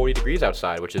 30 or 40 degrees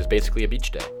outside, which is basically a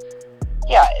beach day.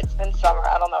 Yeah, it's been summer.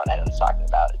 I don't know what anyone's talking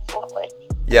about. It's lovely.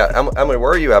 Yeah, Emily,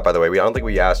 where are you at, by the way? I don't think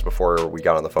we asked before we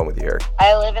got on the phone with you here.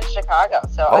 I live in Chicago,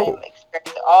 so I'm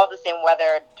experiencing all the same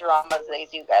weather dramas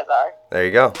as you guys are. There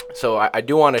you go. So I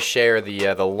do want to share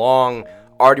the long,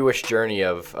 arduous journey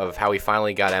of how we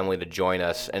finally got Emily to join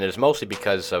us, and it was mostly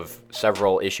because of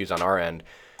several issues on our end.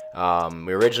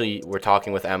 We originally were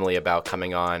talking with Emily about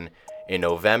coming on in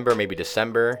November, maybe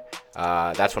December.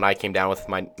 That's when I came down with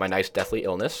my nice deathly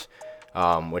illness,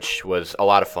 which was a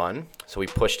lot of fun. So we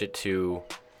pushed it to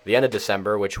the end of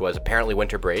December, which was apparently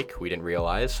winter break. We didn't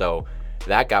realize. So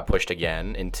that got pushed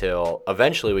again until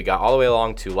eventually we got all the way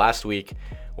along to last week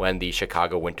when the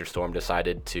Chicago winter storm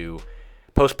decided to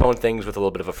postpone things with a little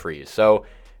bit of a freeze. So,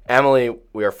 Emily,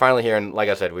 we are finally here, and like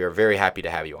I said, we are very happy to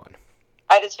have you on.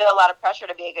 I just feel a lot of pressure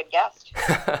to be a good guest.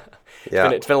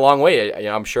 It's been a long way.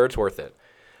 I'm sure it's worth it.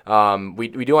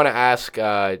 We do want to ask,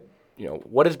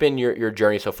 what has been your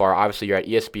journey so far? Obviously, you're at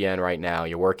ESPN right now.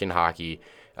 You're working hockey,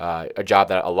 a job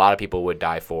that a lot of people would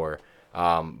die for.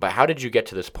 But how did you get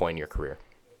to this point in your career?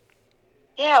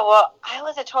 Yeah, well, I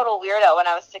was a total weirdo. When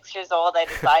I was 6 years old, I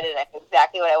decided I knew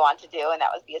exactly what I wanted to do, and that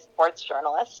was be a sports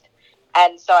journalist.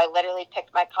 And so I literally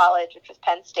picked my college, which was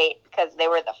Penn State, because they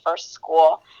were the first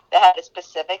school that had a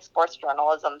specific sports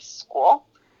journalism school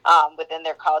within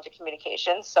their College of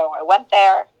Communications. So I went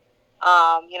there.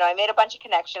 I made a bunch of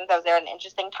connections. I was there at an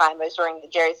interesting time. It was during the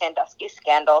Jerry Sandusky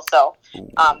scandal. So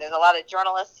there's a lot of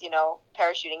journalists,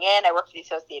 parachuting in. I worked for the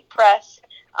Associated Press.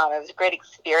 It was a great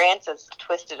experience, as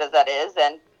twisted as that is.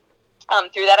 And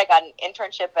through that, I got an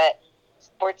internship at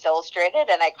Sports Illustrated,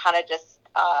 and I kind of just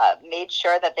made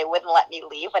sure that they wouldn't let me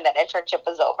leave when that internship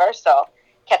was over. So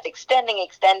kept extending,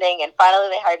 and finally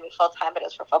they hired me full-time, but it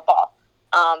was for football.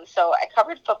 So I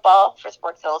covered football for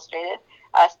Sports Illustrated,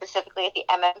 specifically at the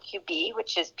MMQB,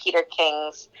 which is Peter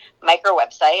King's micro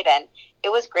website, and it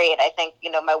was great. I think,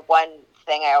 my one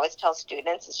thing I always tell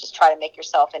students is just try to make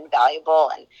yourself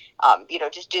invaluable and,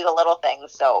 just do the little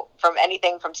things. So from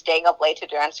anything from staying up late to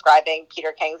transcribing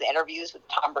Peter King's interviews with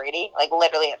Tom Brady, like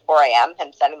literally at 4 a.m.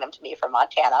 and sending them to me from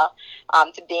Montana,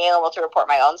 to being able to report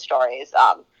my own stories.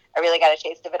 I really got a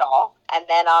taste of it all. And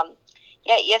then,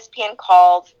 ESPN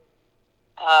called,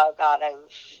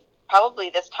 probably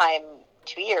this time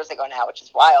 2 years ago now, which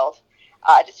is wild,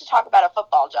 just to talk about a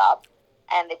football job.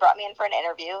 and they brought me in for an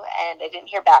interview, and I didn't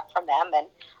hear back from them. And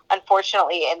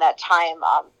unfortunately, in that time,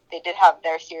 they did have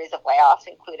their series of layoffs,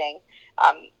 including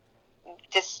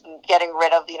just getting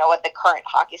rid of, what the current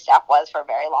hockey staff was for a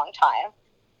very long time.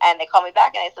 And they called me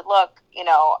back and they said, look,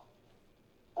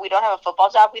 we don't have a football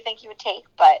job we think you would take,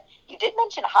 but you did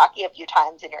mention hockey a few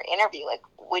times in your interview. Like,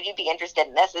 would you be interested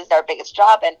in this? This is our biggest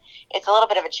job, and it's a little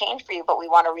bit of a change for you, but we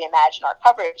want to reimagine our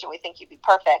coverage, and we think you'd be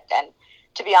perfect. And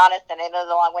to be honest, and I know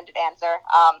the long-winded answer,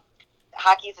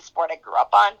 hockey is a sport I grew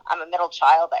up on. I'm a middle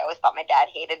child. I always thought my dad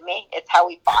hated me. It's how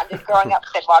we bonded growing up,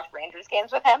 because I'd watch Rangers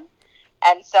games with him.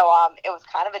 And so it was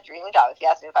kind of a dream job. If you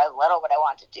asked me if I was little what I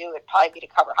wanted to do, it'd probably be to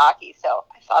cover hockey. So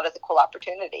I saw it as a cool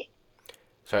opportunity.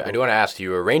 So I do want to ask, you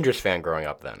were a Rangers fan growing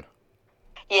up then?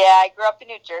 Yeah, I grew up in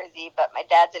New Jersey, but my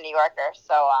dad's a New Yorker.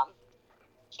 So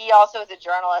he also was a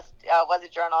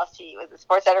journalist. He was a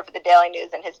sports editor for the Daily News,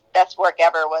 and his best work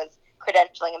ever was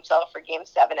credentialing himself for Game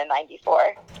 7 in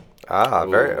 '94. Ah,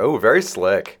 very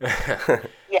slick.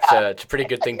 Yeah, it's a pretty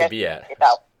good thing to be at.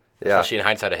 Yeah. Especially in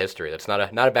hindsight of history. That's not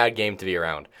a bad game to be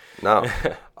around. No.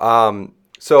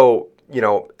 So,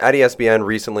 at ESPN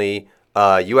recently,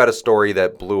 you had a story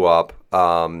that blew up.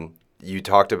 You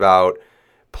talked about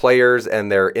players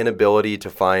and their inability to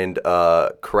find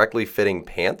correctly fitting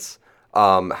pants.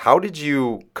 How did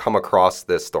you come across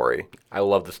this story? I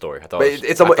love the story. I thought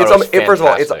first of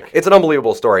all, it's an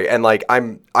unbelievable story, and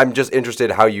I'm just interested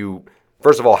how you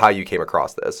came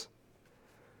across this.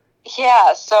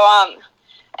 Yeah, so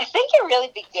I think it really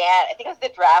began. I think it was the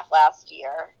draft last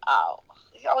year.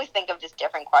 You always think of just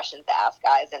different questions to ask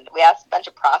guys, and we asked a bunch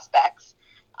of prospects.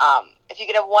 If you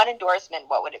could have one endorsement,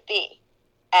 what would it be?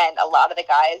 And a lot of the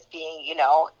guys being,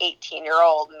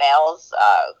 18-year-old males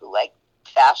who like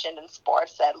fashion and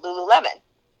sports said Lululemon.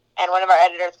 And one of our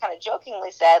editors kind of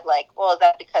jokingly said, well, is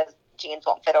that because jeans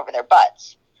won't fit over their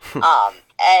butts?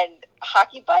 And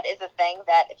hockey butt is a thing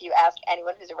that if you ask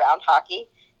anyone who's around hockey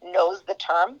knows the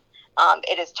term.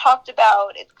 It is talked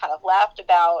about, it's kind of laughed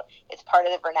about, it's part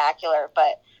of the vernacular,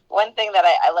 but one thing that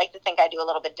I like to think I do a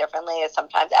little bit differently is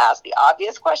sometimes ask the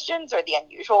obvious questions or the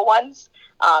unusual ones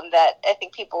that I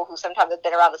think people who sometimes have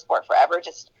been around the sport forever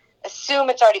just assume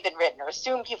it's already been written or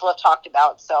assume people have talked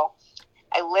about. So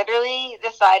I literally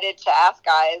decided to ask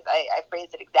guys, I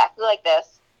phrased it exactly like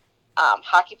this.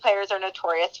 Hockey players are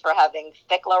notorious for having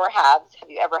thick lower halves. Have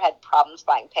you ever had problems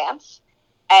buying pants?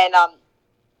 And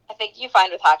I think you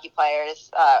find with hockey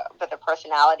players, with their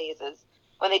personalities, is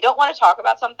when they don't want to talk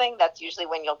about something, that's usually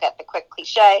when you'll get the quick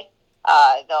cliche.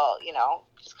 They'll,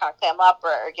 just kind of clam up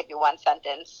or give you one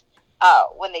sentence.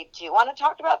 When they do want to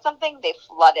talk about something, they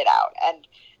flood it out. And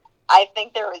I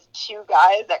think there was two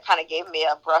guys that kind of gave me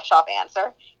a brush-off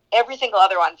answer. Every single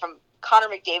other one, from Connor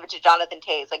McDavid to Jonathan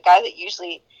Toews, guys that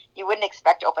usually you wouldn't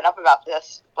expect to open up about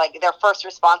this, their first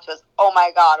response was, oh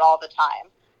my God, all the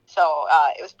time. So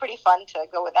it was pretty fun to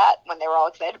go with that when they were all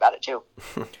excited about it too.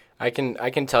 I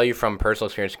can tell you from personal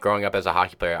experience growing up as a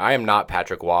hockey player, I am not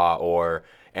Patrick Waugh or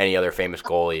any other famous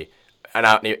goalie, and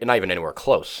not even anywhere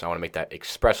close. I want to make that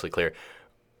expressly clear.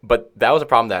 But that was a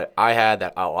problem that I had,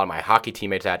 that a lot of my hockey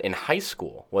teammates had in high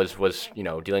school, was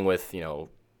dealing with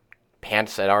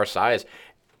pants at our size,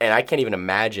 and I can't even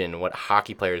imagine what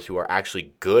hockey players who are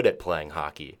actually good at playing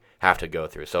hockey have to go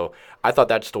through. So I thought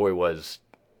that story was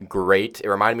great. It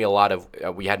reminded me a lot of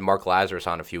we had Mark Lazarus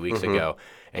on a few weeks ago,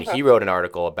 and he wrote an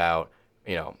article about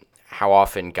how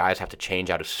often guys have to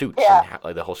change out of suits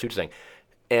and the whole suits thing.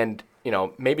 And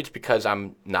maybe it's because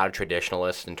I'm not a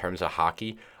traditionalist in terms of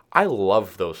hockey. I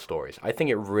love those stories. I think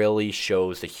it really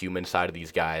shows the human side of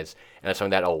these guys, and that's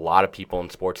something that a lot of people in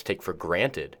sports take for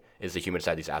granted, is the human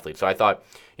side of these athletes. So I thought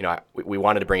we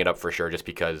wanted to bring it up for sure, just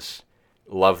because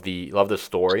love the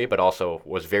story, but also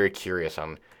was very curious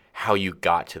on how you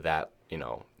got to that,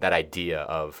 that idea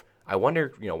of, I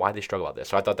wonder, why they struggle at this.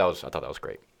 So I thought that was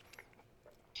great.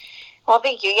 Well,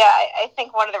 thank you. Yeah, I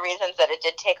think one of the reasons that it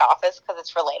did take off is because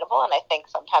it's relatable, and I think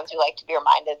sometimes we like to be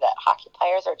reminded that hockey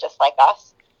players are just like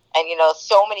us. And,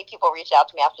 so many people reached out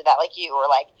to me after that, like you, were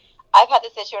like, I've had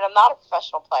this issue and I'm not a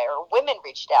professional player. Women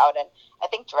reached out, and I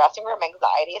think dressing room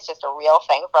anxiety is just a real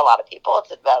thing for a lot of people.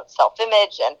 It's about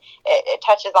self-image, and it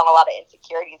touches on a lot of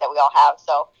insecurities that we all have.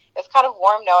 So it's kind of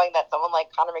warm knowing that someone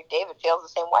like Connor McDavid feels the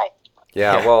same way.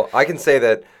 Yeah, well, I can say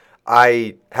that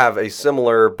I have a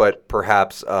similar but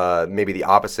perhaps maybe the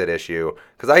opposite issue,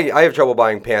 because I have trouble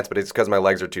buying pants, but it's because my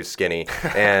legs are too skinny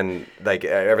and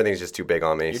everything's just too big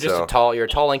on me. You're a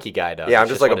tall, lanky guy, Doug. Yeah, I'm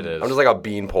just like a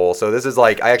beanpole. So this is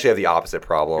I actually have the opposite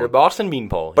problem. You're a Boston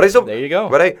beanpole. But there you go.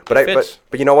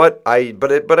 But you know what? I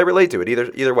relate to it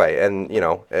either way, and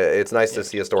it's nice to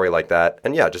see a story like that,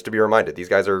 and yeah, just to be reminded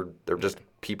they're just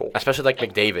people. Especially like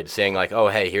McDavid saying like, oh,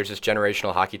 hey, here's this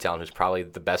generational hockey talent who's probably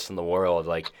the best in the world,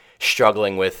 like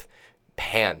struggling with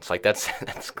pants. Like that's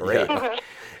great. Yeah.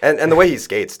 And the way he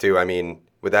skates too. I mean,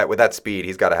 with that speed,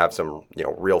 he's got to have some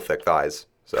real thick thighs.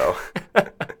 So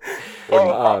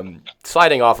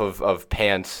sliding off of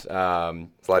pants. Sliding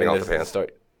off the pants. Story.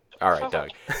 All right, Doug.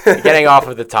 Getting off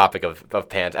of the topic of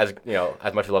pants, as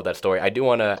as much as I love that story, I do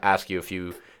want to ask you a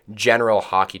few general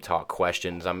hockey talk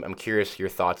questions. I'm curious your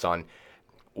thoughts on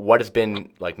what has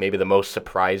been like maybe the most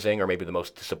surprising or maybe the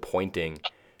most disappointing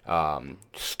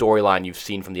storyline you've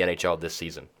seen from the NHL this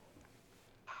season.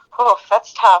 Oh,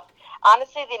 that's tough.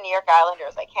 Honestly, the New York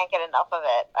Islanders, I can't get enough of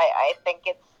it. I think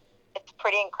it's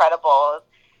pretty incredible.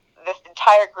 This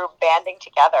entire group banding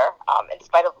together, in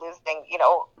spite of losing,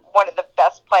 one of the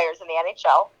best players in the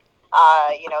NHL.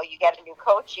 You get a new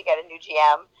coach, you get a new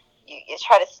GM. You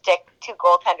try to stick two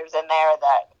goaltenders in there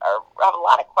that have a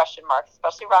lot of question marks,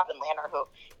 especially Robin Lehner, who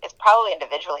is probably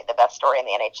individually the best story in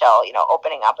the NHL,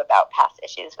 opening up about past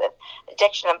issues with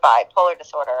addiction and bipolar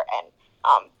disorder. And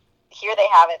here they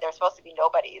have it. They're supposed to be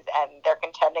nobodies, and they're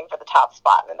contending for the top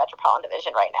spot in the Metropolitan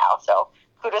Division right now. So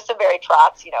kudos to Barry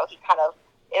Trotz. He kind of,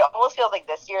 it almost feels like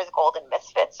this year's Golden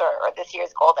Misfits or this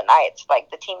year's Golden Knights, like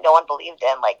the team no one believed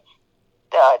in, like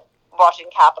the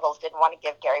Washington Capitals didn't want to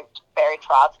give Barry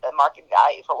Trotz the market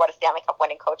value for what a Stanley Cup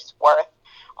winning coach is worth.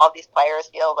 All these players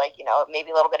feel like,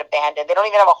 maybe a little bit abandoned. They don't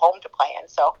even have a home to play in.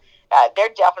 So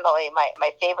they're definitely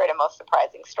my favorite and most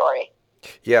surprising story.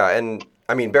 Yeah, and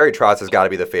I mean, Barry Trotz has got to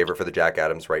be the favorite for the Jack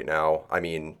Adams right now. I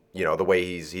mean, the way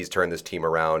he's turned this team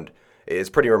around is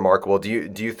pretty remarkable. Do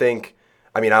you think,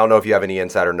 I mean, I don't know if you have any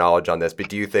insider knowledge on this, but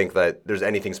do you think that there's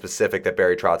anything specific that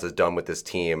Barry Trotz has done with this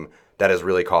team that has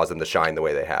really caused them to shine the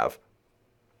way they have?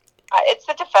 It's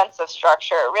the defensive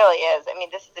structure. It really is. I mean,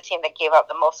 this is the team that gave up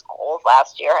the most goals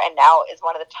last year and now is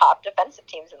one of the top defensive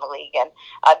teams in the league. And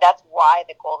that's why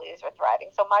the goalies are thriving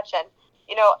so much. And,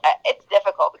 it's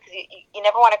difficult because you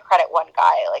never want to credit one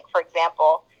guy. Like, for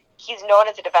example, he's known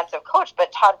as a defensive coach,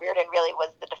 but Todd Reirden really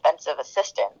was the defensive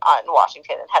assistant on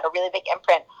Washington and had a really big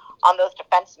imprint on those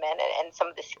defensemen and some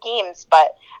of the schemes.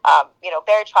 But,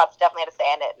 Barry Trotz definitely had a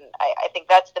say in it. And I think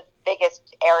that's the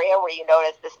biggest area where you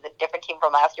notice this is a different team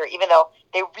from last year, even though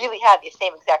they really had the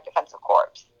same exact defensive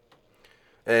corps.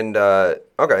 And,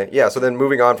 okay, yeah, so then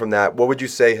moving on from that, what would you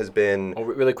say has been... Oh,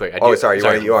 really quick.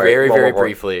 Very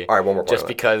briefly. All right, one more point. Just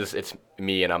because it's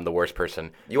me and I'm the worst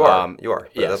person. You are,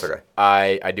 yes, that's okay.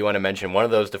 I do want to mention one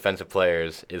of those defensive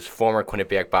players is former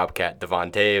Quinnipiac Bobcat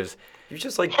Devon Toews. You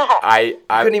just, I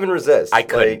couldn't even resist. I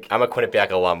couldn't. I'm a Quinnipiac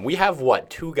alum. We have,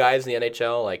 two guys in the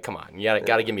NHL? Like, come on. You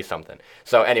got to give me something.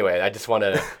 So, anyway, I just want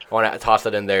to toss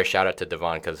it in there. Shout out to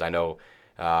Devon because I know...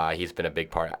 he's been a big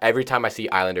part. Every time I see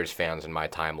Islanders fans in my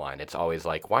timeline, it's always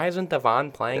like, why isn't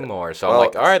Devon playing more? So I'm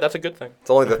like, all right, that's a good thing. It's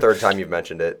only the third time you've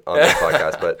mentioned it on this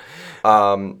podcast. But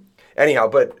anyhow,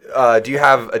 do you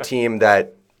have a team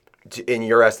that, in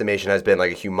your estimation, has been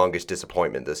like a humongous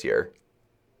disappointment this year?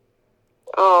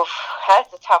 Oof,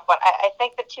 that's a tough one. I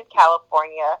think the two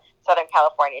Southern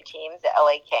California teams, the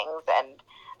LA Kings and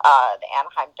the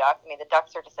Anaheim Ducks. I mean, the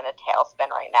Ducks are just in a tailspin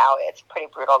right now. It's pretty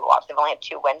brutal to watch. They've only had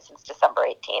 2 wins since December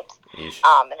 18th.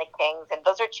 And the Kings, and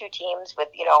those are two teams with,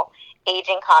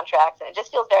 aging contracts, and it just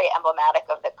feels very emblematic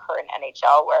of the current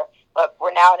NHL where, look,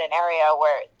 we're now in an area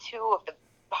where the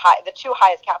two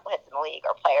highest cap hits in the league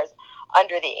are players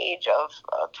under the age of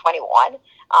 21.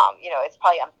 It's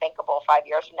probably unthinkable 5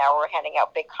 years from now we're handing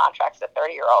out big contracts to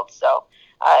 30-year-olds. So,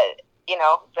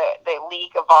 the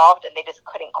league evolved and they just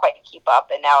couldn't quite keep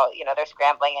up, and now they're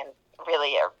scrambling and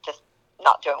really are just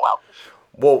not doing well.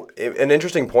 Well, an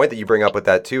interesting point that you bring up with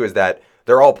that too is that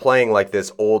they're all playing like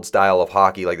this old style of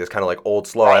hockey, like this kind of like old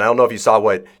slow. Right. And I don't know if you saw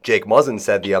what Jake Muzzin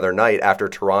said the other night after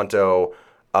Toronto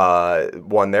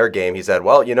won their game. He said,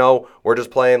 well, we're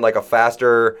just playing like a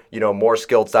faster, more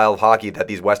skilled style of hockey that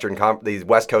these these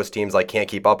West Coast teams like can't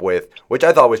keep up with, which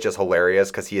I thought was just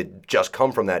hilarious because he had just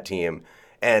come from that team.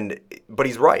 But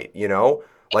he's right,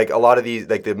 like a lot of these,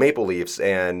 like the Maple Leafs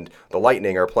and the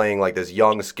Lightning are playing like this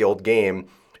young, skilled game,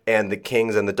 and the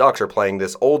Kings and the Ducks are playing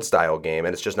this old style game,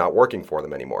 and it's just not working for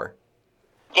them anymore.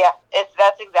 Yeah,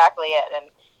 that's exactly it.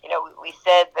 And we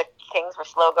said the Kings were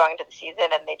slow going into the season,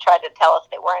 and they tried to tell us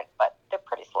they weren't, but they're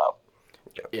pretty slow.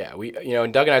 Yeah,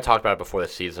 and Doug and I talked about it before the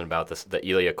season about the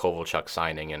Ilya Kovalchuk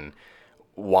signing and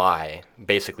why,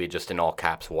 basically just in all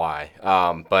caps, why.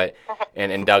 But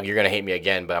and Doug, you're gonna hate me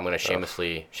again, but I'm gonna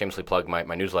shamelessly plug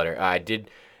my newsletter. I did,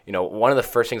 one of the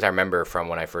first things I remember from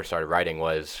when I first started writing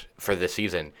was for this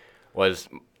season was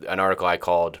an article I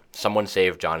called "Someone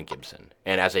Save John Gibson."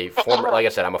 And as a former, like I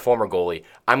said, I'm a former goalie.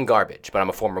 I'm garbage, but I'm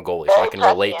a former goalie, so I can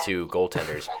relate to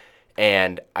goaltenders.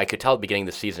 And I could tell at the beginning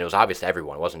of the season, it was obvious to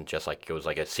everyone. It wasn't just like it was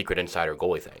like a secret insider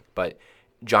goalie thing. But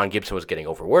John Gibson was getting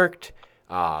overworked.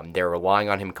 They were relying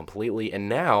on him completely. And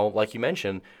now, like you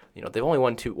mentioned, they've only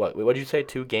won what did you say,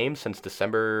 2 games since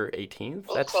December 18th?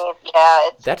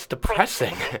 That's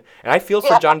depressing. And I feel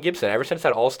for John Gibson. Ever since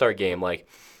that All-Star game,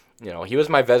 he was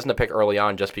my Vezina pick early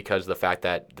on just because of the fact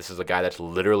that this is a guy that's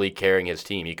literally carrying his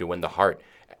team. He could win the Hart,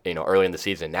 early in the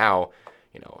season. Now,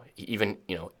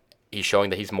 he's showing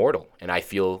that he's mortal, and I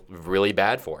feel really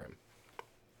bad for him.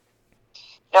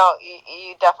 No,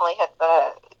 you definitely hit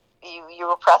you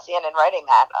were prescient in writing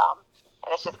that,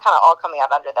 and it's just kind of all coming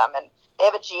out under them. And they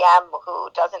have a GM who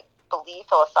doesn't believe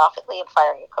philosophically in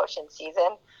firing a coach in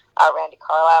season, Randy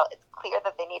Carlisle. It's clear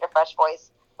that they need a fresh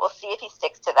voice. We'll see if he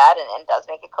sticks to that and does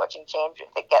make a coaching change if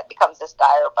it becomes this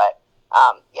dire. But,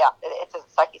 it's a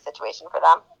sucky situation for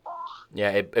them.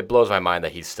 Yeah, it blows my mind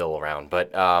that he's still around.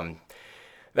 But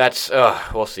that's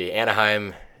we'll see.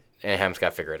 Anaheim's got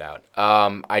to figure it out.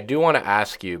 I do want to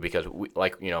ask you because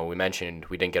we mentioned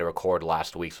we didn't get a record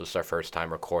last week, so it's our first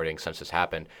time recording since this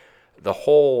happened. The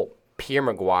whole Pierre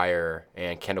Maguire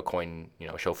and Kendall Coyne,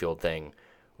 Schofield thing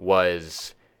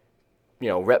was,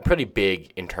 pretty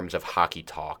big in terms of hockey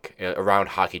talk around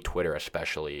hockey Twitter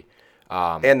especially,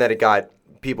 and that it got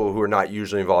people who are not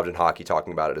usually involved in hockey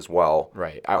talking about it as well.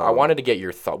 Right. I wanted to get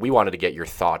your We wanted to get your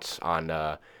thoughts on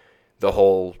the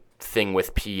whole thing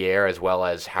with Pierre as well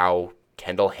as how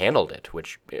Kendall handled it,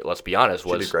 which, let's be honest,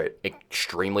 was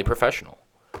extremely professional.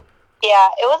 Yeah,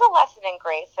 it was a lesson in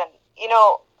grace. And,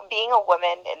 being a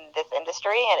woman in this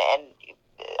industry, and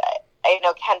I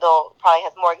know Kendall probably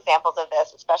has more examples of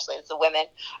this, especially as the women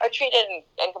are treated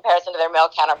in comparison to their male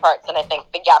counterparts. And I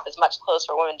think the gap is much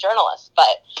closer for women journalists.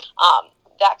 But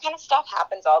that kind of stuff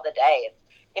happens all the day.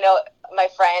 My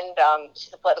friend,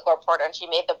 she's a political reporter, and she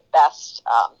made the best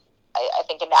I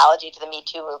think, analogy to the Me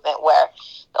Too movement, where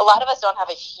a lot of us don't have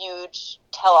a huge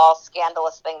tell-all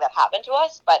scandalous thing that happened to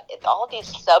us, but it's all of these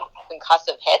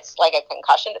sub-concussive hits, like a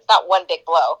concussion. It's not one big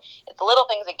blow. It's the little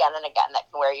things again and again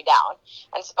that can wear you down.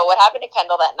 And so what happened to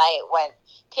Kendall that night when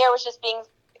Pierre was just being,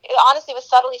 honestly, was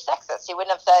subtly sexist. He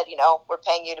wouldn't have said, we're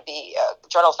paying you to be a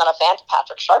journalist, not a fan to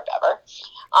Patrick Sharp ever.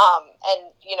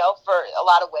 For a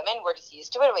lot of women, we're just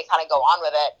used to it, and we kind of go on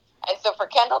with it. And so for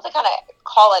Kendall to kind of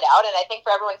call it out, and I think for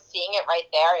everyone seeing it right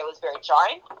there, it was very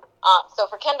jarring. So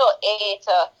for Kendall,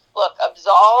 to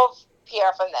absolve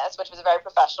Pierre from this, which was a very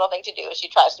professional thing to do. She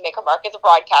tries to make her mark as a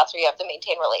broadcaster. You have to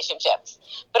maintain relationships.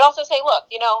 But also say, look,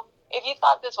 if you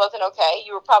thought this wasn't okay,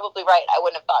 you were probably right. I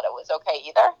wouldn't have thought it was okay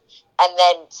either. And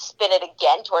then spin it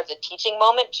again towards a teaching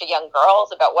moment to young girls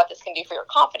about what this can do for your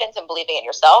confidence and believing in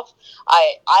yourself.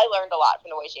 I learned a lot from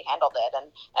the way she handled it,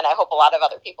 and I hope a lot of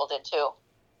other people did too.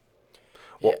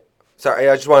 Well, sorry,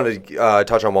 I just wanted to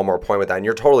touch on one more point with that, and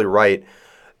you're totally right.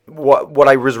 What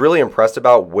I was really impressed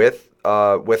about with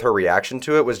her reaction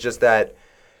to it was just that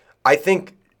I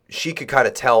think she could kind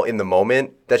of tell in the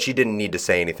moment that she didn't need to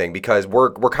say anything, because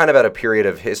we're kind of at a period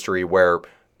of history where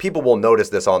people will notice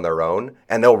this on their own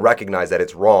and they'll recognize that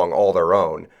it's wrong all their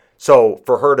own. So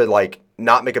for her to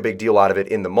not make a big deal out of it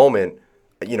in the moment,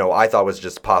 I thought was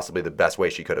just possibly the best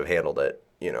way she could have handled it.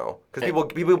 Because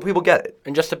people get it.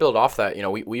 And just to build off that,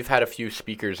 we've had a few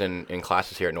speakers in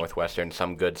classes here at Northwestern,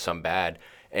 some good, some bad.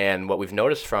 And what we've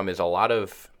noticed from a lot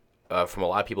of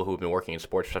people who have been working in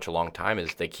sports for such a long time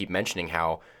is they keep mentioning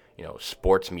how,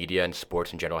 sports media and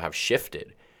sports in general have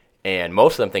shifted. And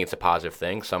most of them think it's a positive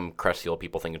thing. Some crusty old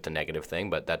people think it's a negative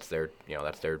thing, but that's their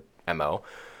MO.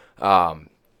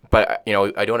 But I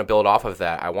don't want to build off of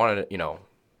that. I wanted to,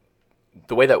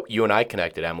 the way that you and I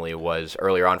connected, Emily, was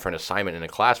earlier on for an assignment in a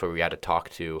class where we had to talk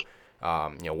to,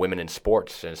 women in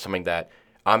sports, and it's something that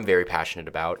I'm very passionate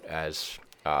about as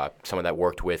someone that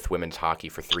worked with women's hockey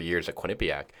for 3 years at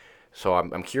Quinnipiac. So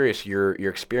I'm curious, your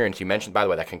experience. You mentioned, by the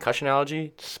way, that concussion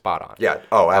analogy, spot on. Yeah.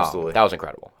 Oh, absolutely. That was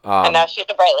incredible. And now she's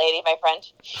a bright lady, my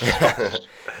friend.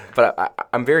 But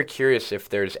I'm very curious if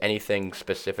there's anything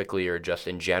specifically or just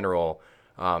in general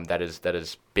that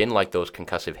has been like those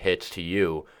concussive hits to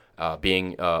you.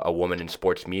 Being a woman in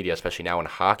sports media, especially now in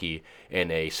hockey,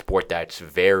 in a sport that's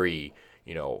very,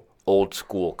 old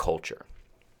school culture.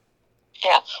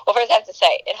 Yeah. Well, first I have to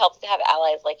say, it helps to have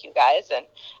allies like you guys, and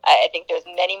I think there's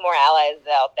many more allies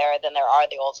out there than there are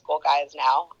the old school guys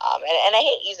now. And I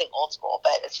hate using old school,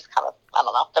 but it's just kind of, I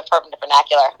don't know, the perfect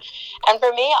vernacular. And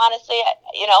for me, honestly,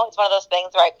 it's one of those things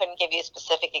where I couldn't give you a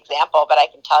specific example, but I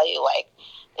can tell you,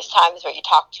 there's times where you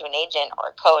talk to an agent or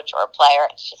a coach or a player,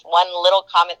 it's just one little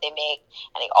comment they make,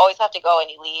 and you always have to go and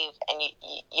you leave, and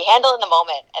you handle it in the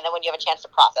moment, and then when you have a chance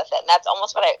to process it, and that's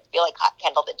almost what I feel like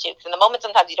Kendall did too, because in the moment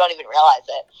sometimes you don't even realize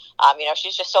it.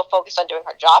 She's just so focused on doing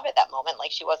her job at that moment, like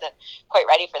she wasn't quite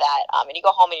ready for that. And you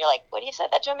go home and you're like, what, you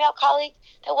said that to a male colleague?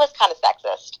 That was kind of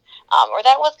sexist, or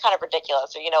that was kind of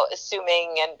ridiculous, or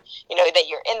assuming and that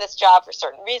you're in this job for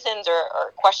certain reasons,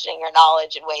 or questioning your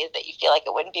knowledge in ways that you feel like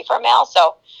it wouldn't be for a male.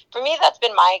 So for me, that's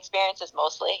been my experiences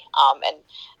mostly.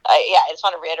 I just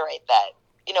want to reiterate that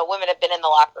women have been in the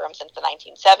locker room since the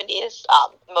 1970s.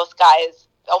 Most guys,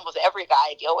 almost every guy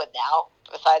I deal with now,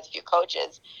 besides a few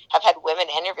coaches, have had women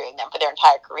interviewing them for their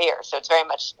entire career. So it's very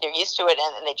much, they're used to it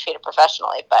and they treat it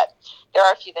professionally. But there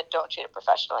are a few that don't treat it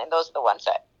professionally, and those are the ones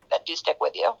that do stick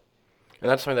with you. And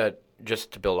that's something that,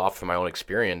 just to build off from my own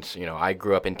experience, I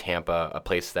grew up in Tampa, a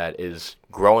place that is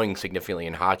growing significantly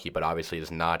in hockey, but obviously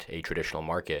is not a traditional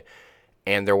market.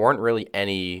 And there weren't really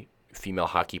any female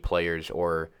hockey players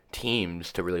or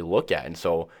teams to really look at. And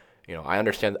so, I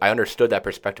understood that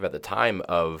perspective at the time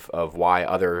of why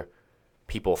other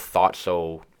people thought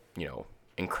so,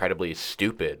 incredibly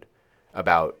stupid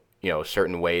about,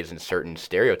 certain ways and certain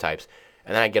stereotypes.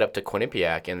 And then I get up to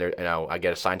Quinnipiac and I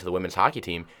get assigned to the women's hockey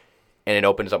team, and it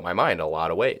opens up my mind in a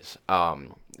lot of ways.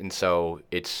 And so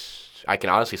I can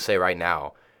honestly say right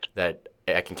now that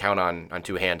I can count on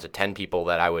two hands of 10 people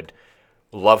that I would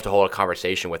love to hold a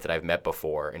conversation with that I've met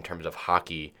before in terms of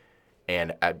hockey.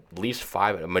 And at least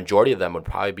 5, a majority of them would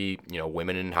probably be,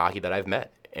 women in hockey that I've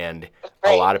met. And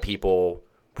a lot of people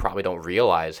probably don't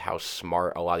realize how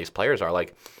smart a lot of these players are.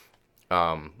 Like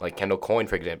Kendall Coyne,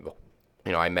 for example.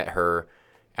 I met her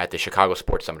at the Chicago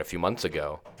Sports Summit a few months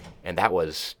ago, and that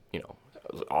was, it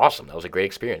was awesome. That was a great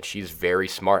experience. She's very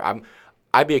smart.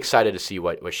 I'd be excited to see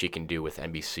what she can do with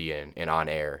NBC and on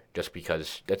air, just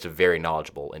because that's a very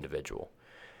knowledgeable individual.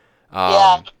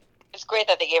 Yeah, it's great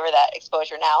that they gave her that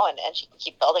exposure now, and she can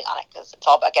keep building on it, because it's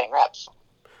all about getting reps.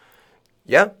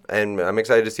 Yeah, and I'm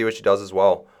excited to see what she does as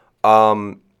well.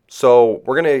 So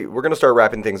we're gonna start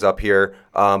wrapping things up here.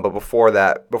 But before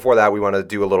that, we want to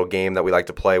do a little game that we like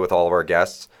to play with all of our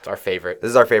guests. It's our favorite. This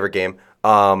is our favorite game.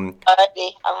 I'm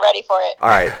ready for it. All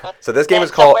right. So this game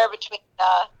is called somewhere between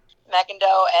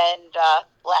McIndoe and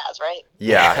Laz, right?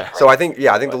 Yeah. So I think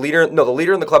the leader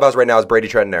in the clubhouse right now is Brady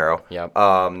Trentonero. Yep.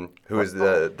 Who is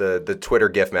the Twitter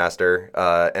GIF master,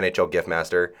 NHL GIF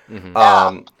master.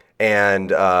 Mm-hmm.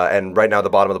 And right now the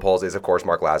bottom of the polls is of course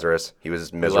Mark Lazarus. He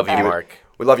was miserable. We love you, Mark.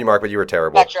 We love you, Mark, but you were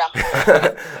terrible. I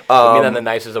mean that in the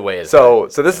nicest of ways. So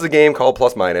this is a game called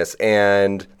Plus Minus,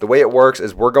 and the way it works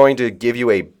is we're going to give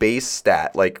you a base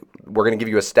stat. Like, we're going to give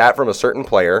you a stat from a certain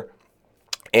player,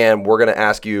 and we're going to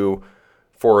ask you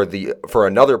for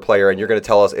another player, and you're going to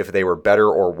tell us if they were better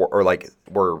or like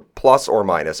were plus or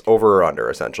minus, over or under,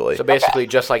 essentially. So basically,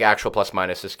 just like actual Plus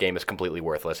Minus, this game is completely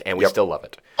worthless, and we still love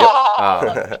it.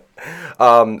 Yep.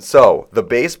 So the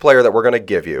base player that we're going to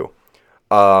give you.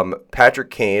 Patrick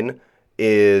Kane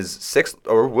is 6th.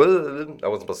 Or I wasn't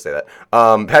supposed to say that.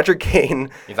 Patrick Kane.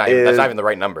 That's not even the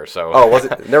right number. So. Oh, was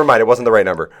it? Never mind. It wasn't the right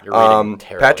number. You're reading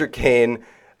terribly. Patrick Kane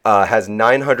has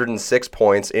 906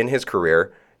 points in his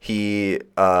career. He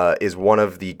is one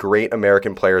of the great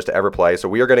American players to ever play. So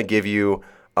we are going to give you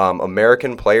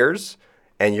American players,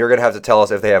 and you're going to have to tell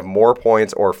us if they have more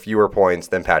points or fewer points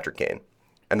than Patrick Kane.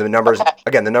 And the number is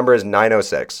again, the number is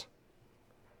 906.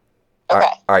 Okay.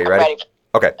 All right, you ready? Ready.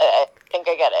 Okay. I think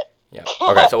I get it. Yeah.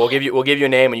 Okay. So we'll give you a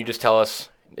name, and you just tell us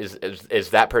is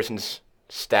that person's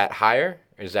stat higher?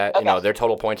 Is that their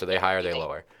total points, are they higher or are they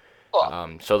lower?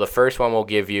 Cool. So the first one we'll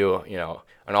give you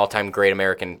an all-time great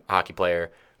American hockey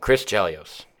player, Chris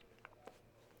Chelios.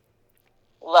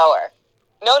 Lower.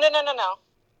 No.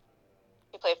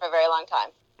 He played for a very long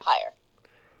time. Higher.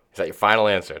 Is that your final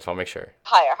answer? So I'll make sure.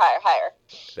 Higher.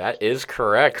 That is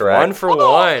correct. 1 for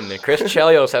Oh. 1. Chris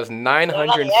Chelios has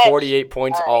 948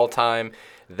 points all time.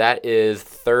 That is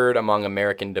third among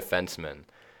American defensemen.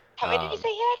 How many did you say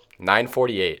he had?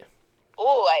 948.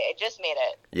 Oh, I just made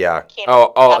it. Yeah.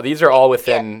 These are all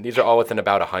within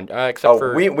about 100. Except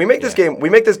for we make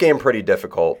this game pretty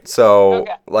difficult. So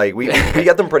we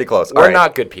get them pretty close. We're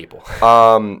not good people.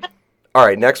 All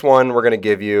right, next one we're gonna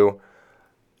give you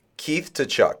Keith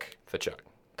Tkachuk.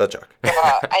 Tkachuk.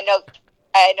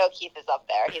 I know Keith is up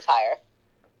there. He's higher.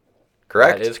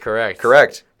 Correct. That is correct.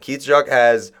 Correct. Keith Tkachuk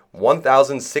has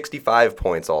 1,065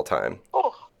 points all time.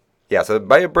 Ooh. Yeah, so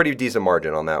by a pretty decent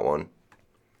margin on that one.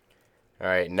 All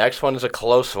right, next one is a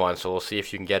close one, so we'll see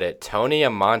if you can get it. Tony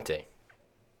Amonte.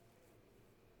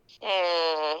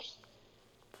 Oh,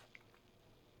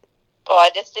 I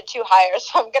just did 2 higher,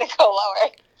 so I'm gonna go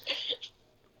lower.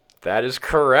 That is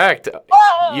correct.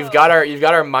 Whoa! You've got our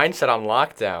mindset on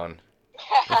lockdown.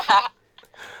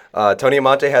 Tony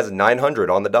Amonte has 900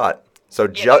 on the dot. So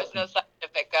there was no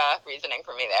scientific reasoning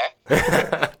for me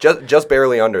there. just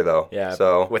barely under though. Yeah.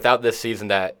 So without this season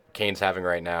that Kane's having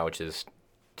right now, which is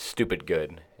stupid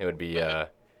good, it would be it'd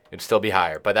still be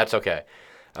higher, but that's okay.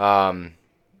 All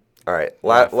right.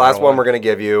 Last one we're gonna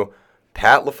give you,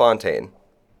 Pat LaFontaine.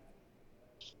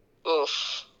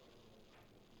 Oof.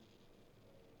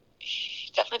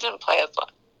 He definitely didn't play as well.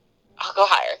 I'll go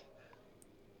higher.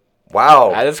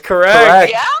 Wow. That is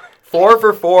correct. Yeah? 4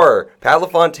 for 4. Pat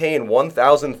LaFontaine,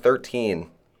 1,013.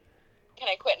 Can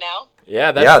I quit now?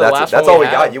 Yeah, that's all we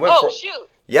got. You went shoot.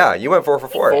 Yeah, you went 4 for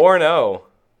 4. 4-0.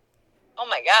 Oh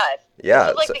my god. Yeah.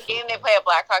 This is like the game they play at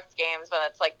Blackhawks games when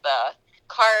it's like the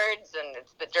cards and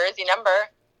it's the jersey number.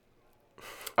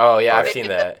 Oh yeah, I've seen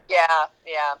that. Yeah.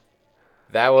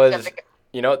 That was,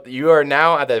 you are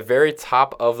now at the very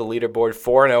top of the leaderboard,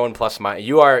 4-0 and plus minus.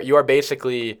 You are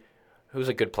basically, who's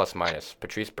a good plus minus?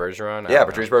 Patrice Bergeron? Yeah,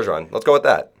 Patrice Bergeron. Let's go with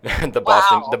that. the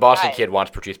Boston kid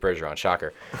wants Patrice Bergeron.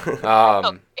 Shocker. Right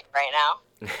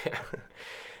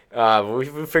now. We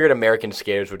figured American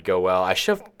skaters would go well. I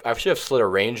should have slid a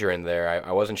Ranger in there.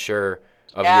 I wasn't sure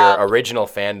of your original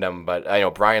fandom, but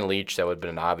Brian Leach, that would have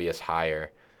been an obvious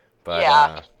hire.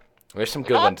 But there's some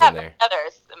good ones in there.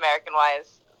 Others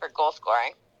American-wise for goal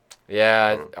scoring.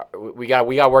 Yeah, we got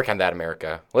to work on that,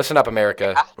 America. Listen up,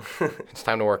 America. Yeah. It's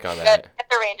time to work on that. Get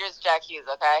the Rangers, Jack Hughes,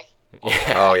 okay?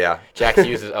 Yeah. Oh yeah. Jack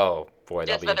Hughes is. Oh boy,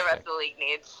 just that'll be what the rest of the league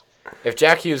needs. If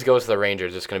Jack Hughes goes to the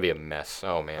Rangers, it's going to be a mess.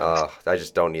 Oh man. I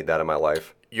just don't need that in my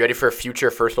life. You ready for a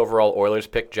future first overall Oilers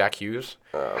pick, Jack Hughes?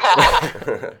 You know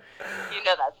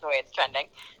that's the way it's trending.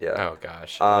 Yeah. Oh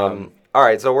gosh. All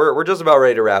right, so we're just about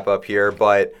ready to wrap up here,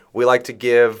 but we like to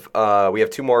give we have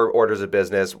 2 more orders of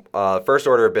business. First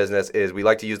order of business is we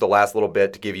like to use the last little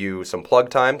bit to give you some plug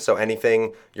time. So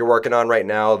anything you're working on right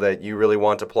now that you really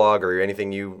want to plug, or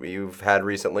anything you've had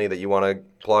recently that you want to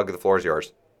plug, the floor is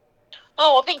yours.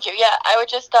 Oh, well, thank you. Yeah, I would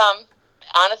just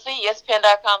honestly,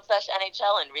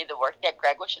 ESPN.com/NHL and read the work that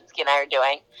Greg Wyshynski and I are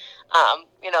doing.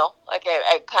 Like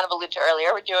I kind of alluded to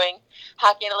earlier, we're doing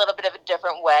hockey in a little bit of a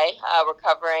different way. We're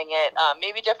covering it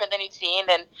maybe different than you've seen,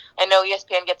 and I know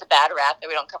ESPN gets a bad rap that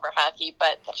we don't cover hockey,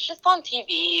 but that's just on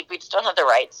TV. We just don't have the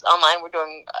rights. Online, we're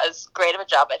doing as great of a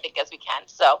job, I think, as we can.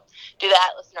 So do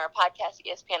that. Listen to our podcast,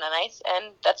 ESPN on Ice,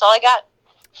 and that's all I got.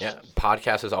 Yeah,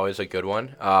 podcast is always a good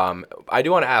one. I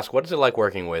do want to ask, what is it like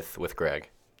working with Greg?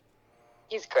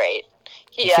 He's great.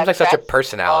 He seems like such a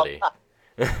personality.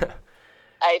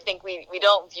 I think we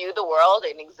don't view the world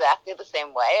in exactly the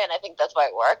same way, and I think that's why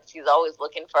it works. He's always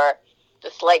looking for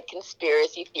the slight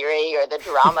conspiracy theory or the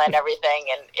drama and everything,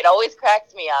 and it always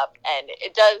cracks me up, and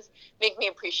it does make me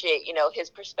appreciate, his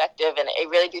perspective, and I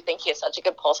really do think he has such a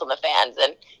good pulse on the fans,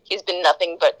 and he's been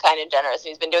nothing but kind and generous, and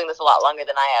he's been doing this a lot longer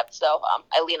than I have, so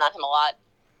I lean on him a lot.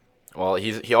 Well,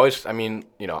 he always,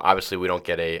 obviously we don't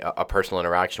get a personal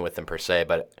interaction with him per se,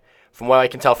 but from what I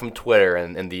can tell from Twitter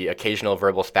and the occasional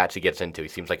verbal spats he gets into, he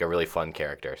seems like a really fun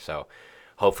character. So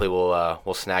hopefully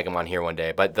we'll snag him on here one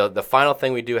day. But the final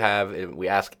thing we do have, we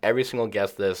ask every single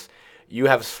guest this. You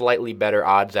have slightly better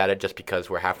odds at it just because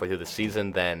we're halfway through the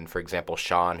season than, for example,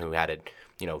 Sean, who had it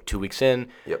 2 weeks in.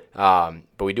 Yep.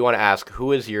 But we do want to ask,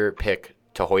 who is your pick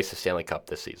to hoist the Stanley Cup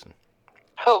this season?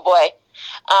 Oh, boy.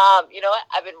 You know what?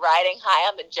 I've been riding high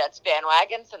on the Jets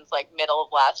bandwagon since middle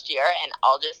of last year, and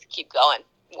I'll just keep going.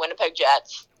 Winnipeg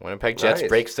Jets. Winnipeg Jets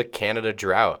breaks the Canada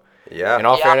drought. Yeah. In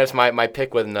all fairness, my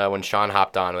pick when Sean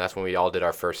hopped on, that's when we all did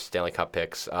our first Stanley Cup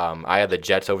picks. I had the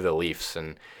Jets over the Leafs,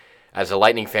 and as a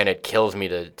Lightning fan, it kills me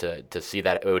to see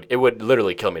that. It would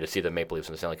literally kill me to see the Maple Leafs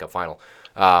in the Stanley Cup final.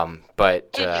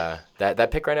 But that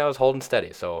pick right now is holding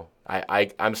steady. So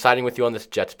I'm siding with you on this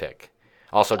Jets pick.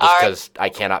 Also, just because I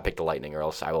cannot pick the Lightning, or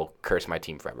else I will curse my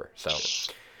team forever. So,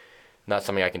 not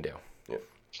something I can do. Yeah.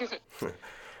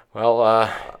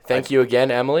 Well, thank you again,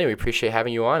 Emily. We appreciate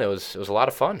having you on. It was a lot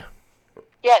of fun.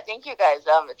 Yeah, thank you guys.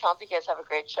 It sounds like you guys have a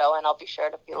great show, and I'll be sure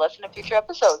to listen to future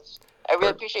episodes. I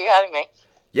really appreciate you having me.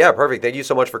 Yeah, perfect. Thank you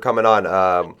so much for coming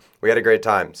on. We had a great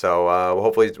time, so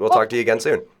hopefully we'll talk to you again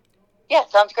soon. Yeah,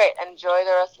 sounds great. Enjoy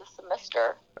the rest of the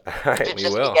semester. All right, we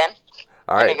will. Weekend.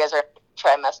 All right. You guys are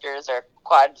trimesters or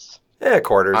quads. Yeah,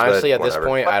 quarters. Honestly, but at this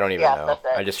point, I don't even know. That's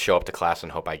it. I just show up to class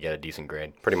and hope I get a decent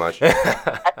grade. Pretty much. That's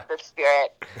the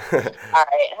spirit. All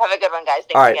right. Have a good one, guys.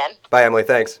 Thanks All right. again. Bye, Emily.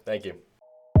 Thanks. Thank you.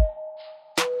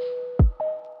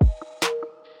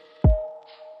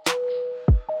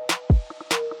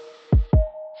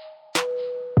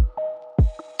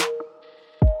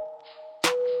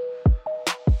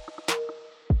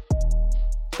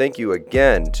 thank you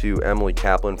again to Emily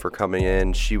Kaplan for coming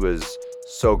in. She was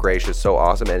so gracious, so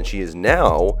awesome, and she is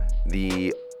now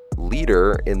the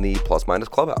leader in the Plus Minus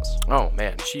Clubhouse. Oh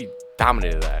man, she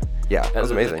dominated that. Yeah, that was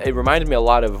amazing. It reminded me a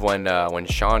lot of when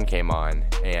Sean came on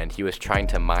and he was trying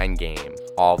to mind game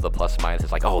all of the plus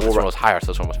minuses. Like, this one was higher,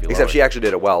 so this one must be lower. Except she actually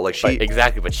did it well. Like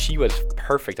but she was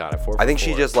perfect on it. I think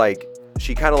she just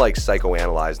she kind of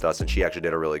psychoanalyzed us, and she actually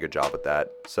did a really good job at that.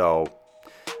 So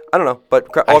I don't know, but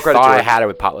all credit to her. I had it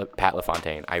with Pat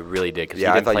LaFontaine. I really did, because he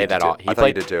didn't play that all. I thought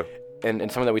you did too. And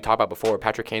something that we talked about before,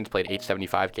 Patrick Kane's played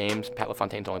 875 games. Pat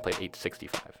LaFontaine's only played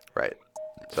 865. Right.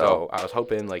 So I was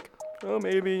hoping,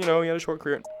 maybe, he had a short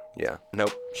career. Yeah.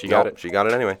 Nope. She got it. She got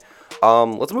it anyway.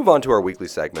 Let's move on to our weekly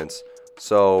segments.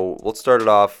 So let's start it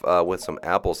off with some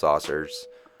apple saucers.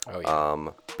 Oh,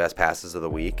 yeah. Best passes of the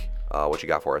week. What you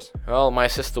got for us? Well, my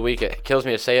assist of the week, it kills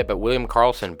me to say it, but William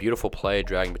Karlsson, beautiful play,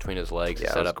 dragging between his legs,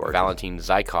 set up gorgeous. Valentin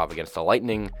Zykov against the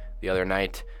Lightning the other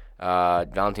night.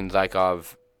 Valentin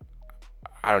Zykov,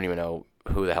 I don't even know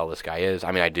who the hell this guy is.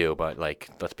 I mean, I do, but,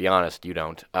 let's be honest, you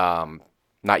don't.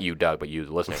 Not you, Doug, but you,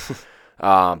 the listener.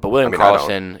 But William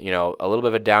Karlsson, a little bit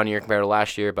of a down year compared to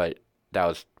last year, but that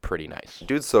was pretty nice.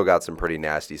 Dude's still got some pretty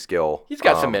nasty skill. He's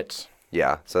got some mitts.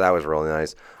 Yeah, so that was really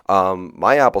nice.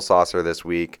 My apple saucer this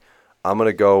week, I'm going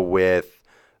to go with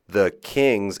the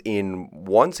Kings in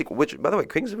one sequence, which, by the way,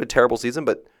 Kings have a terrible season,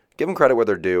 but give them credit where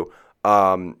they're due.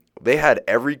 They had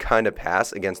every kind of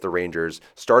pass against the Rangers,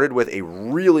 started with a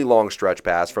really long stretch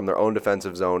pass from their own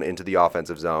defensive zone into the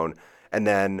offensive zone, and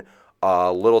then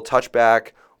a little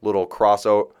touchback, little cross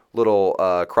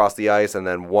the ice, and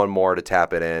then one more to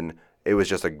tap it in. It was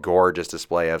just a gorgeous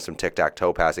display of some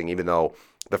tic-tac-toe passing, even though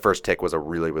the first tick was a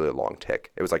really, really long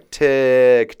tick. It was like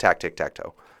tick-tac,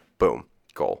 tic-tac-toe. Boom.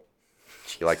 Goal.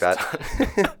 You like that?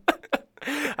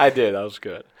 I did. That was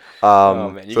good.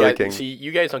 Man.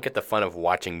 You guys don't get the fun of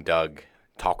watching Doug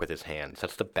talk with his hands.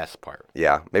 That's the best part.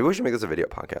 Yeah. Maybe we should make this a video